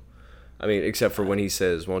 So, I mean, except for when he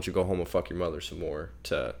says, "Why don't you go home and fuck your mother some more?"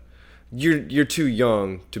 You're too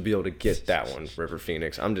young to be able to get that one, River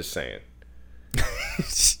Phoenix. I'm just saying.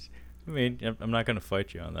 I mean, I'm not going to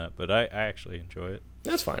fight you on that, but I actually enjoy it.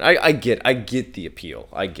 That's fine. I get the appeal.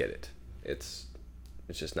 I get it. It's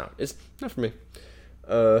not for me.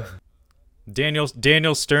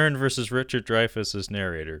 Daniel Stern versus Richard Dreyfuss as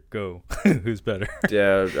narrator. Go. Who's better?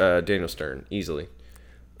 Yeah, Daniel Stern, easily.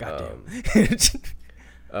 Goddamn.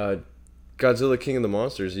 Godzilla King of the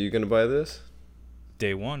Monsters. Are you gonna buy this?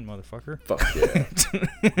 Day one, motherfucker. Fuck yeah.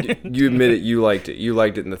 You admit it. You liked it. You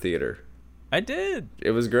liked it in the theater. I did. It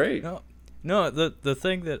was great. No. The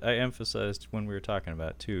thing that I emphasized when we were talking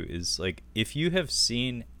about it, too, is like if you have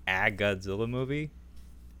seen a Godzilla movie,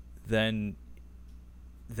 then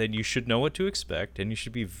you should know what to expect, and you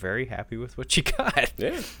should be very happy with what you got.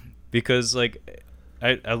 Yeah. Because like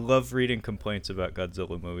I love reading complaints about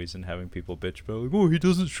Godzilla movies and having people bitch about like, oh, he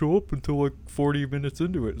doesn't show up until like 40 minutes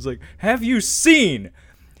into it. It's like, have you seen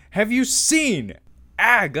a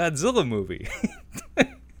Godzilla movie?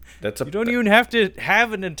 You don't even have to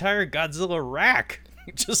have an entire Godzilla rack.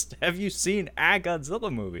 Just have you seen a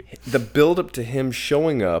Godzilla movie? The build up to him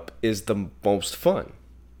showing up is the most fun.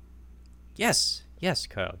 Yes,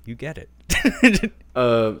 Kyle, you get it.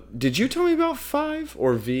 Did you tell me about 5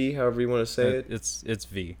 or V, however you want to say it? It's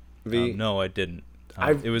V. V. No, I didn't.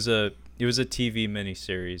 It was a TV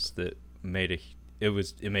miniseries that made a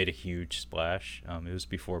huge splash. It was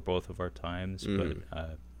before both of our times,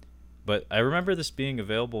 but I remember this being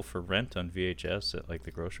available for rent on VHS at like the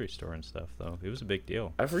grocery store and stuff. Though it was a big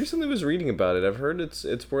deal. I've recently was reading about it. I've heard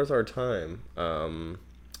it's worth our time.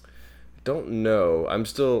 Don't know. I'm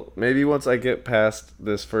still, maybe once I get past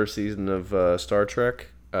this first season of Star Trek,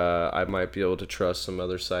 I might be able to trust some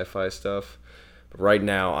other sci-fi stuff. But right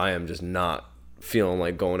now, I am just not feeling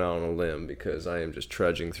like going out on a limb because I am just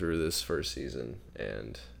trudging through this first season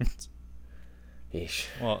and. Yeesh.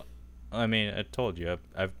 Well, I mean, I told you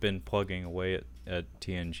I've been plugging away at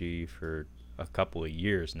TNG for a couple of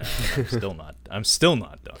years now. I'm still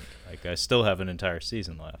not done. Like I still have an entire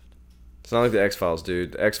season left. It's not like the X-Files,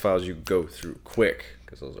 dude. The X-Files you go through quick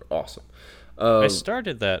because those are awesome. I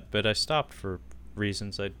started that, but I stopped for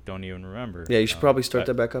reasons I don't even remember. Yeah, you should probably start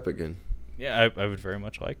that back up again. Yeah, I would very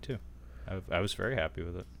much like to. I was very happy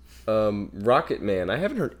with it. Rocket Man. I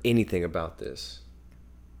haven't heard anything about this.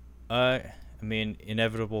 I mean,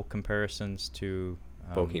 inevitable comparisons to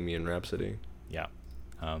Bohemian Rhapsody. Yeah.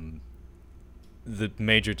 The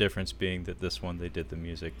major difference being that this one they did the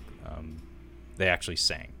music. They actually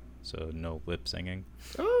sang. So no lip singing.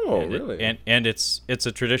 Oh, really? And it's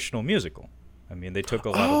a traditional musical. I mean, they took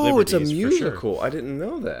a lot of liberties. Oh, it's a musical. For sure. I didn't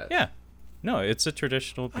know that. Yeah. No, it's a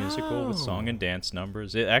traditional musical with song and dance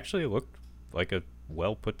numbers. It actually looked like a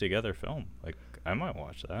well put together film. Like I might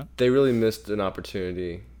watch that. They really missed an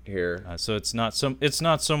opportunity here. So it's not so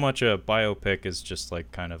much a biopic as just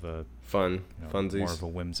like kind of a funsies, more of a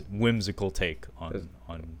whimsical take on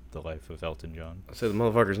the life of Elton John. I say the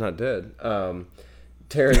motherfucker's not dead.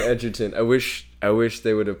 Taron Egerton. I wish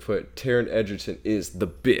they would have put Taron Egerton is the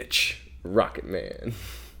bitch Rocket Man.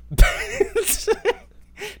 The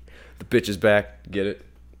bitch is back. Get it?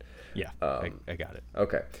 Yeah, I got it.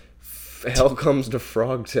 Okay. Hell Comes to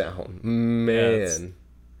Frogtown. Man.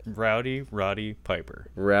 Yeah, Rowdy Roddy Piper.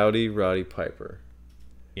 Rowdy Roddy Piper.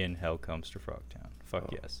 In Hell Comes to Frogtown. Fuck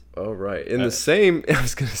yes. All right. In the same, I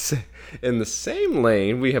was gonna say, in the same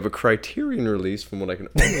lane, we have a Criterion release from what I can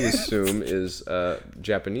only assume is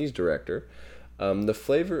Japanese director. The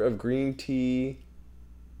Flavor of Green Tea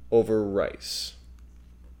Over Rice.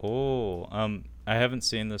 Oh, I haven't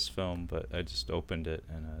seen this film, but I just opened it,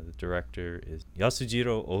 and the director is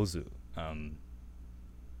Yasujiro Ozu.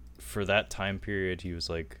 For that time period, he was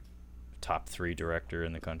like top 3 director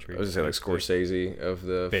in the country. I was gonna say like Scorsese of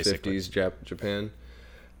the Basically. 50s Japan.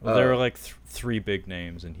 Well, there were like 3 big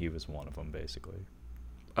names, and he was one of them, basically.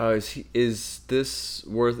 Is this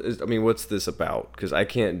worth? I mean, what's this about? Because I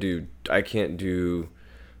can't do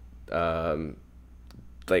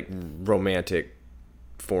like romantic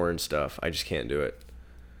foreign stuff. I just can't do it.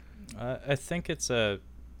 I think it's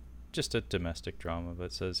just a domestic drama, but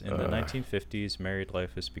it says, in the 1950s, married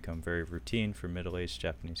life has become very routine for middle-aged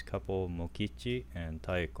Japanese couple Mokichi and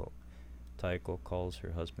Taiko. Taiko calls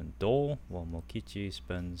her husband Dole, while Mokichi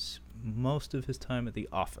spends most of his time at the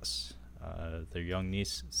office. Their young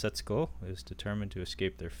niece Setsuko is determined to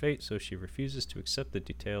escape their fate, so she refuses to accept the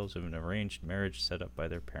details of an arranged marriage set up by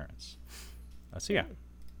their parents. So yeah,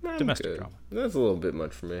 domestic drama. That's a little bit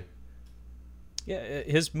much for me. Yeah,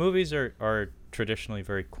 his movies are traditionally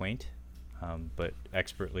very quaint, but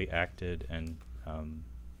expertly acted, and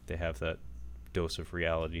they have that dose of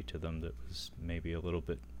reality to them that was maybe a little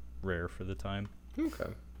bit rare for the time.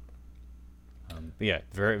 Okay. But yeah,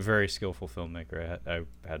 very, very skillful filmmaker. I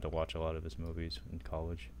had to watch a lot of his movies in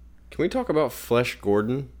college. Can we talk about Flesh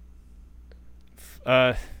Gordon?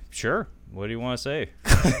 Sure. What do you want to say?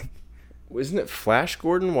 Isn't it Flash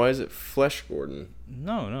Gordon? Why is it Flesh Gordon?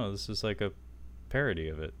 No, this is like a parody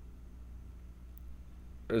of it.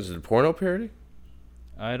 Is it a porno parody?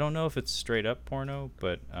 I don't know if it's straight up porno,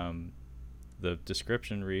 but the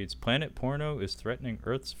description reads, Planet Porno is threatening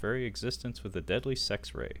Earth's very existence with a deadly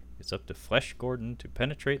sex ray. It's up to Flesh Gordon to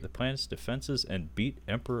penetrate the planet's defenses and beat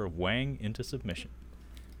Emperor Wang into submission.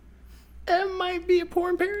 It might be a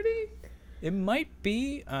porn parody. It might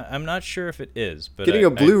be. I'm not sure if it is. But Getting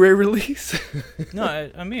a Blu-ray release?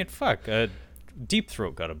 No, I mean, fuck. Deep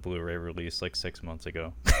Throat got a Blu-ray release like 6 months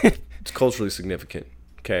ago. It's culturally significant.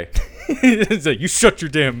 Okay. It's like, you shut your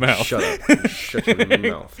damn mouth. Shut up. Shut your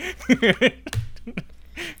mouth.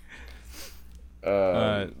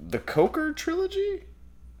 The Coker trilogy?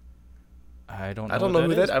 I don't know. I don't know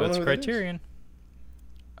who that is. But it's Criterion.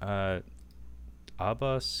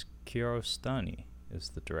 Abbas Kiarostami is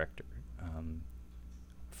the director.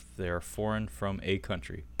 They are foreign from a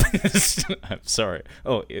country. I'm sorry.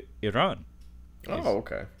 Oh, Iran. Oh,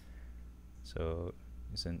 okay. So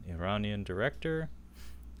he's an Iranian director.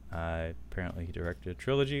 Apparently he directed a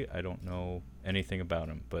trilogy. I don't know anything about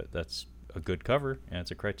him, but that's a good cover, and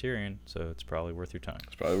it's a Criterion, so it's probably worth your time.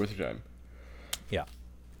 It's probably worth your time. Yeah.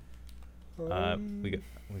 We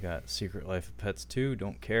got Secret Life of Pets 2.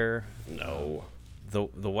 Don't care. No.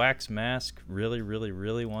 The Wax Mask really, really,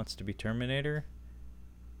 really wants to be Terminator.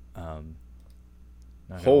 Not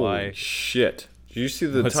gonna Holy lie. shit! Did you see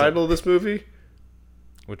the What's title of this movie?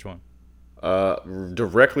 Which one?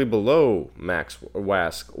 Directly below Wascally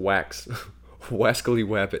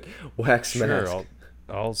Wabbit, Wax Mask. Sure,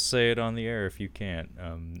 I'll say it on the air if you can't.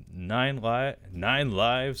 9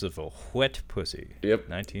 Lives of a Wet Pussy. Yep.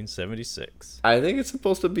 1976. I think it's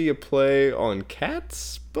supposed to be a play on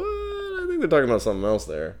cats, but I think they're talking about something else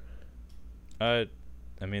there.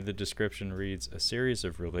 I mean, the description reads, a series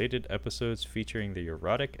of related episodes featuring the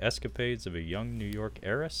erotic escapades of a young New York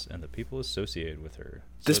heiress and the people associated with her.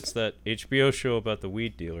 So it's that HBO show about the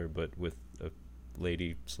weed dealer, but with a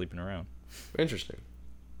lady sleeping around. Interesting.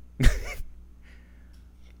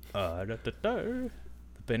 The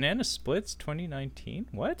Banana Splits 2019?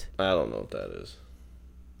 What? I don't know what that is.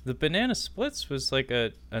 The Banana Splits was like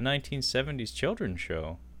a 1970s children's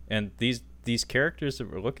show. And these characters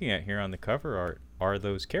that we're looking at here on the cover art are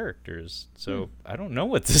those characters. So I don't know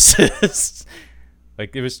what this is.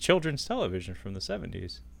 Like, it was children's television from the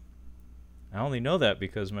 70s. I only know that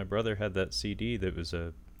because my brother had that CD that was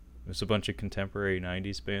a bunch of contemporary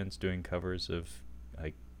 90s bands doing covers of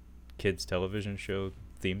like kids television show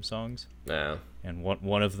theme songs. Nah. And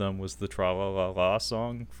one of them was the Tra-La-La-La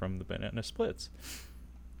song from the Banana Splits.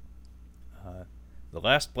 The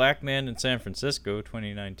Last Black Man in San Francisco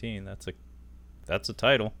 2019. That's a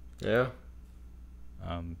title. Yeah.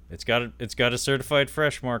 It's got a certified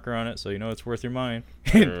fresh marker on it, so you know it's worth your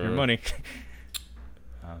your money.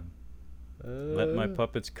 Let My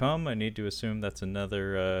Puppets Come. I need to assume that's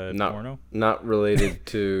another porno. Not related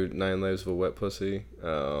to 9 Lives of a Wet Pussy.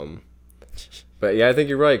 But yeah, I think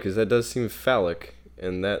you're right, because that does seem phallic,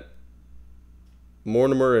 and that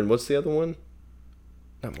Mortimer and what's the other one?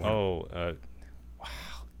 Not Mortimer.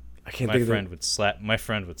 I can't My think of friend would slap. My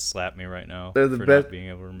friend would slap me right now They're the for best- not being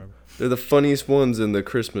able to remember. They're the funniest ones in the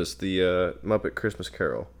Muppet Christmas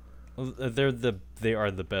Carol. Well, they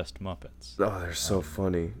are the best Muppets. Oh, they're so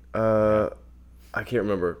funny. yeah. I can't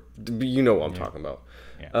remember. But you know what I'm Yeah. talking about.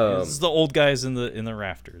 Yeah, this is the old guys in the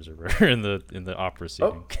rafters or in the opera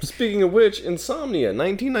seating. Oh, speaking of which, Insomnia,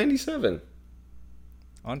 1997.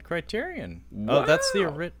 On Criterion. Oh, that's the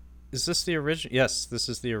Wow. Is this the original? Yes, this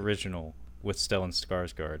is the original with Stellan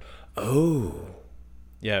Skarsgård. Oh.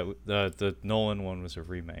 Yeah, the Nolan one was a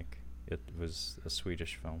remake. It was a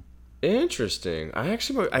Swedish film. Interesting. I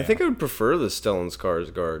think I would prefer the Stellan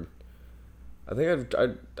Skarsgård. I think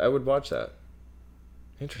I would watch that.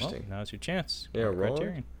 Interesting. Well, now's your chance. Yeah, on wrong.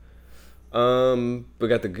 Criterion. We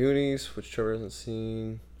got the Goonies, which Trevor hasn't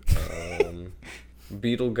seen.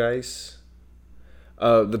 Beetlegeist.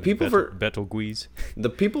 The Betelgeuse.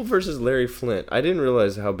 people versus Larry Flint. I didn't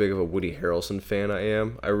realize how big of a Woody Harrelson fan I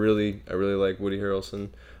am. I really like Woody Harrelson.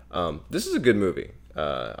 This is a good movie.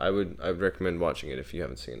 I'd recommend watching it if you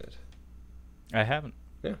haven't seen it. I haven't,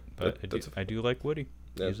 Yeah, but I do like Woody.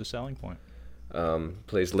 Yeah. He's a selling point.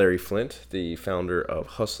 Plays Larry Flint, the founder of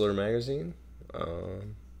Hustler magazine.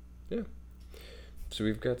 Yeah. So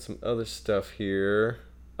we've got some other stuff here.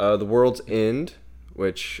 The World's End,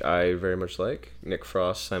 which I very much like. Nick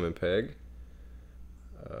Frost, Simon Pegg.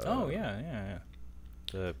 Oh yeah.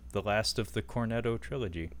 The last of the Cornetto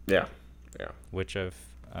trilogy, Yeah. which I've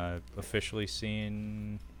officially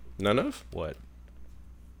seen. None of? What?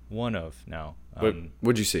 One of now.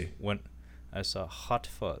 What'd you see? When I saw Hot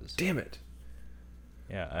Fuzz. Damn it.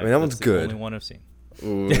 Yeah, I mean, that one's that's good. The only one I've seen.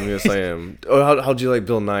 Ooh, yes, I am. Oh, how'd you like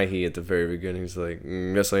Bill Nighy at the very beginning? He's like,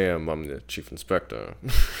 yes, I am. I'm the chief inspector.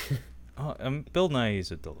 Oh, Bill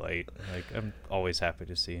Nighy's a delight. Like, I'm always happy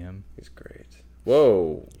to see him. He's great.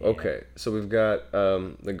 Whoa. Yeah. Okay. So we've got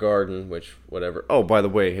The Garden, which, whatever. Oh, by the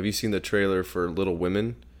way, have you seen the trailer for Little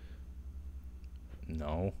Women?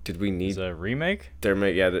 No. Did we Is need... that a remake?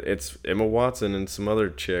 It's Emma Watson and some other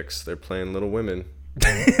chicks. They're playing Little Women.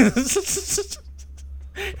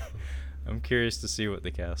 I'm curious to see what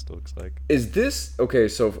the cast looks like. Is this... Okay,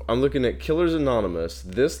 so I'm looking at Killers Anonymous.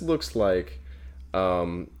 This looks like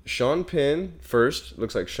Sean Penn first.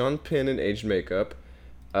 Looks like Sean Penn in aged makeup.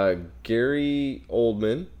 Gary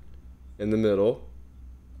Oldman in the middle,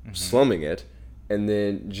 slumming it. And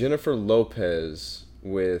then Jennifer Lopez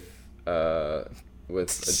with a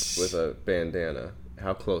bandana.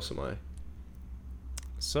 How close am I?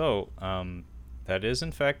 So, that is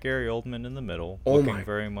in fact Gary Oldman in the middle, Oh looking my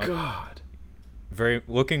very much, God.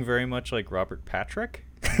 looking very much like Robert Patrick.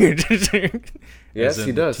 Yes, As he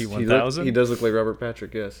in does. T-1000. He does look like Robert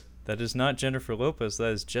Patrick, yes. That is not Jennifer Lopez.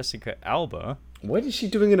 That is Jessica Alba. What is she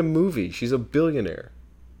doing in a movie? She's a billionaire.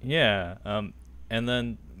 Yeah. And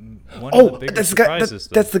then one of the bigger that's the guy. surprises.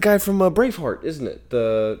 That's the guy from Braveheart, isn't it?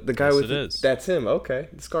 The guy Yes, with it is. That's him. Okay,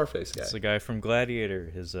 the Scarface guy. That's the guy from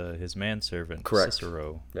Gladiator. His manservant, Correct.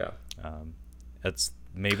 Cicero. Yeah. That's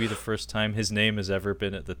maybe the first time his name has ever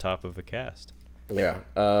been at the top of a cast. Yeah.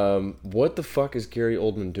 What the fuck is Gary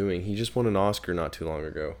Oldman doing? He just won an Oscar not too long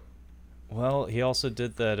ago. Well, he also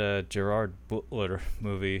did that Gerard Butler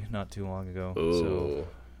movie not too long ago. Ooh. So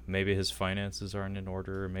maybe his finances aren't in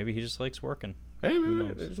order, or maybe he just likes working. Hey, Who man,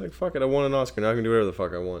 knows? it's like, fuck it, I won an Oscar. Now I can do whatever the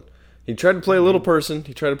fuck I want. He tried to play a little person.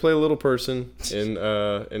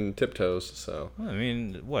 In Tiptoes, so. Well, I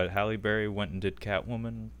mean, what? Halle Berry went and did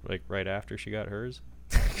Catwoman like right after she got hers.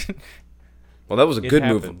 Well, that was a It good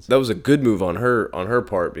move. happens. That was a good move on her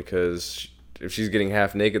part, because if she's getting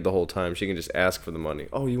half naked the whole time, she can just ask for the money.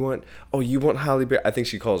 You want Halle Berry? I think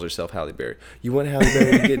she calls herself Halle Berry. You want Halle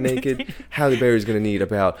Berry to get naked? Halle Berry's gonna need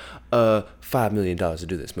about $5 million to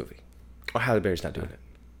do this movie. Halle Berry's not doing it.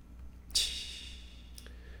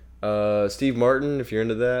 Steve Martin, if you're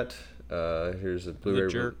into that, here's a Blu-ray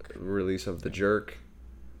Jerk. release of The Jerk.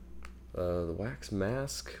 The Wax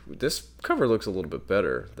Mask. This cover looks a little bit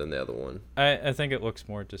better than the other one. I think it looks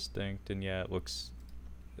more distinct, and yeah, it looks.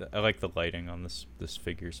 I like the lighting on this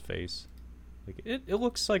figure's face. Like it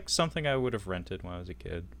looks like something I would have rented when I was a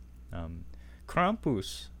kid.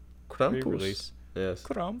 Krampus. Krampus. Re-release. Yes.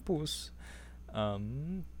 Krampus.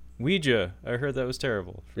 Ouija. I heard that was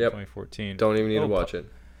terrible. From Yep. 2014. Don't even need to watch it.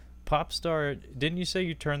 Popstar. Didn't you say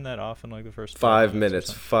you turned that off in like the first 5 or minutes.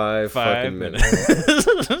 something? 5 fucking minutes.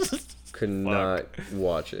 minutes. Could not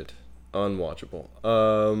watch it. Unwatchable.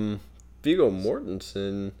 Viggo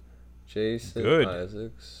Mortensen, Jason Good.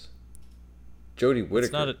 Isaacs, Jodie Whittaker.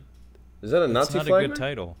 It's not a. Is that a It's Nazi not flag? a good there?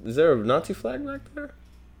 title. Is there a Nazi flag back there?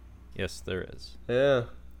 Yes, there is. Yeah.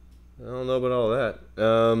 I don't know about all that.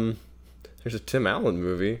 There's a Tim Allen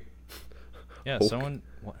movie. Yeah, Okay. someone.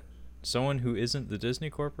 someone who isn't the Disney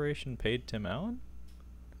Corporation paid Tim Allen?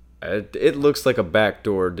 It looks like a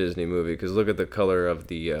backdoor Disney movie because look at the color of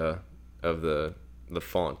the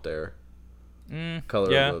font there.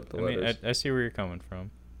 Color Yeah, of the I mean, letters. I see where you're coming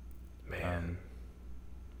from. Man.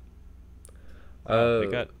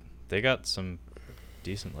 They got some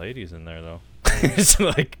decent ladies in there though. It's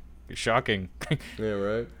like shocking. Yeah,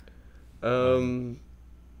 right.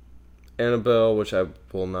 Annabelle, which I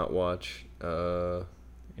will not watch. Yeah,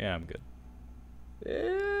 I'm good.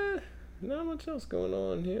 Yeah, not much else going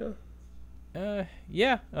on here.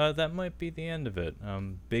 Yeah, that might be the end of it.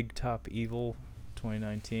 Big Top Evil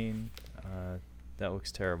 2019. That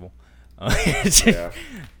looks terrible. Yeah.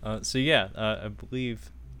 So yeah, I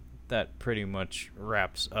believe that pretty much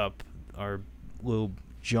wraps up our little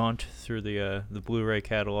jaunt through the Blu-ray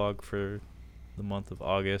catalog for the month of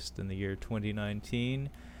August in the year 2019.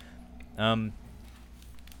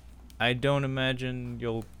 I don't imagine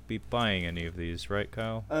you'll be buying any of these, right,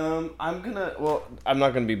 Kyle? I'm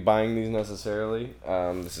not gonna be buying these necessarily.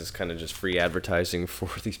 This is kind of just free advertising for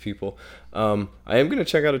these people. I am gonna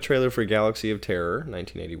check out a trailer for Galaxy of Terror,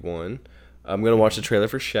 1981. I'm gonna watch the trailer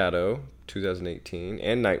for Shadow, 2018,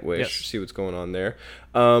 and Nightwish. Yes. See what's going on there.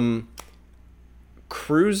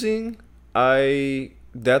 Cruising,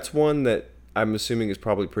 that's one that I'm assuming is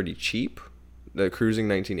probably pretty cheap. The Cruising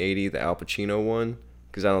 1980, the Al Pacino one,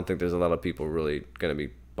 because I don't think there's a lot of people really gonna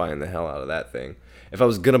be buying the hell out of that thing. If I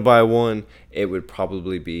was gonna buy one, it would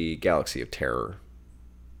probably be Galaxy of Terror.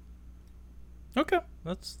 Okay,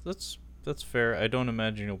 that's fair. I don't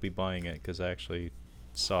imagine you'll be buying it because I actually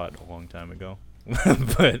saw it a long time ago.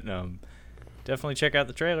 But definitely check out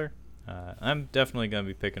the trailer. I'm definitely gonna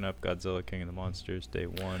be picking up Godzilla King of the Monsters Day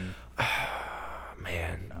 1.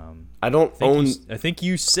 Man, I don't own. I think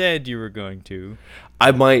you said you were going to.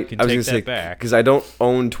 I might. Can I was take gonna say that back. because I don't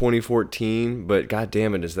own 2014, but god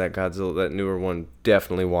damn it, is that Godzilla, that newer one,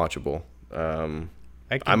 definitely watchable.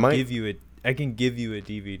 I might- give you I can give you a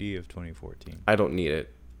DVD of 2014. I don't need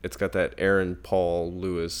it. It's got that Aaron Paul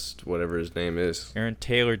Lewis, whatever his name is. Aaron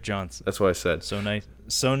Taylor Johnson. That's what I said. So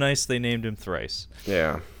nice they named him thrice.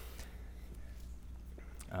 Yeah.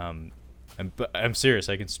 But I'm serious.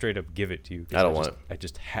 I can straight up give it to you. 'Cause I don't want it.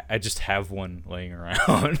 I just have one laying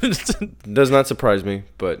around. Does not surprise me,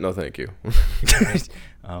 but no, thank you.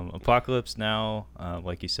 Apocalypse Now,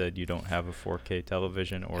 like you said, you don't have a 4K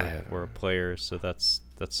television or a player, so that's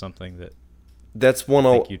something that That's one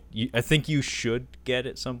I think you should get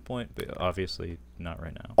at some point, but obviously not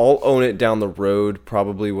right now. I'll own it down the road,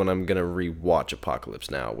 probably when I'm gonna rewatch Apocalypse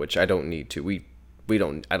Now, which I don't need to.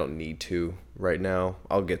 I don't need to right now.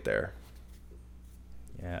 I'll get there.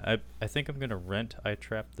 Yeah, I think I'm gonna rent I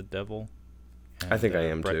Trapped the Devil. I think I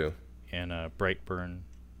am too. And Brightburn,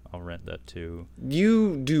 I'll rent that too.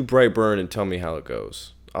 You do Brightburn and tell me how it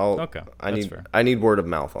goes. Okay, that's fair. I need word of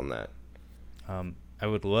mouth on that. I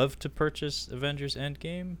would love to purchase Avengers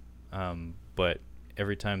Endgame, but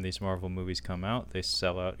every time these Marvel movies come out, they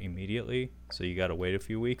sell out immediately, so you gotta wait a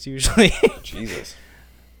few weeks usually. Jesus.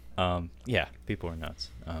 Yeah, people are nuts.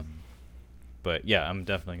 But yeah, I'm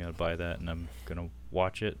definitely gonna buy that, and I'm gonna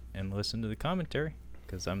watch it and listen to the commentary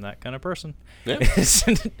because I'm that kind of person. Yeah.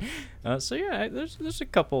 So yeah, there's a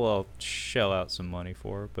couple I'll shell out some money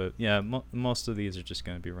for, but yeah, most of these are just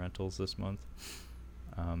gonna be rentals this month.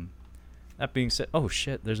 That being said, oh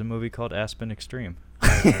shit, there's a movie called Aspen Extreme. A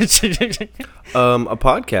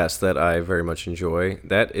podcast that I very much enjoy.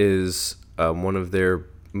 That is one of their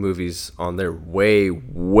movies on their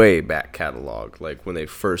way back catalog, like when they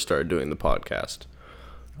first started doing the podcast.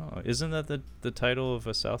 Oh, isn't that the title of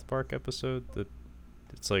a South Park episode? That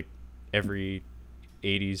it's like every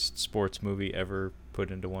 80s sports movie ever put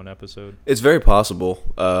into one episode. It's very possible.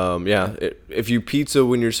 Yeah, if you pizza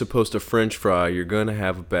when you're supposed to French fry, you're gonna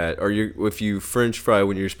have a bad. If you French fry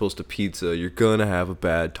when you're supposed to pizza, you're gonna have a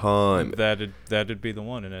bad time. That'd be the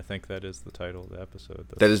one, and I think that is the title of the episode.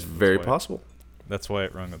 That is very possible. That's why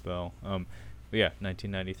it rung a bell. But yeah,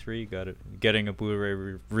 1993 getting a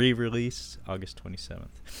Blu-ray re-release August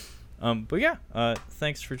 27th. But yeah,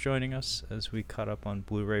 thanks for joining us as we caught up on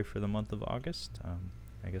Blu-ray for the month of August.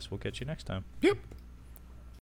 I guess we'll catch you next time. Yep.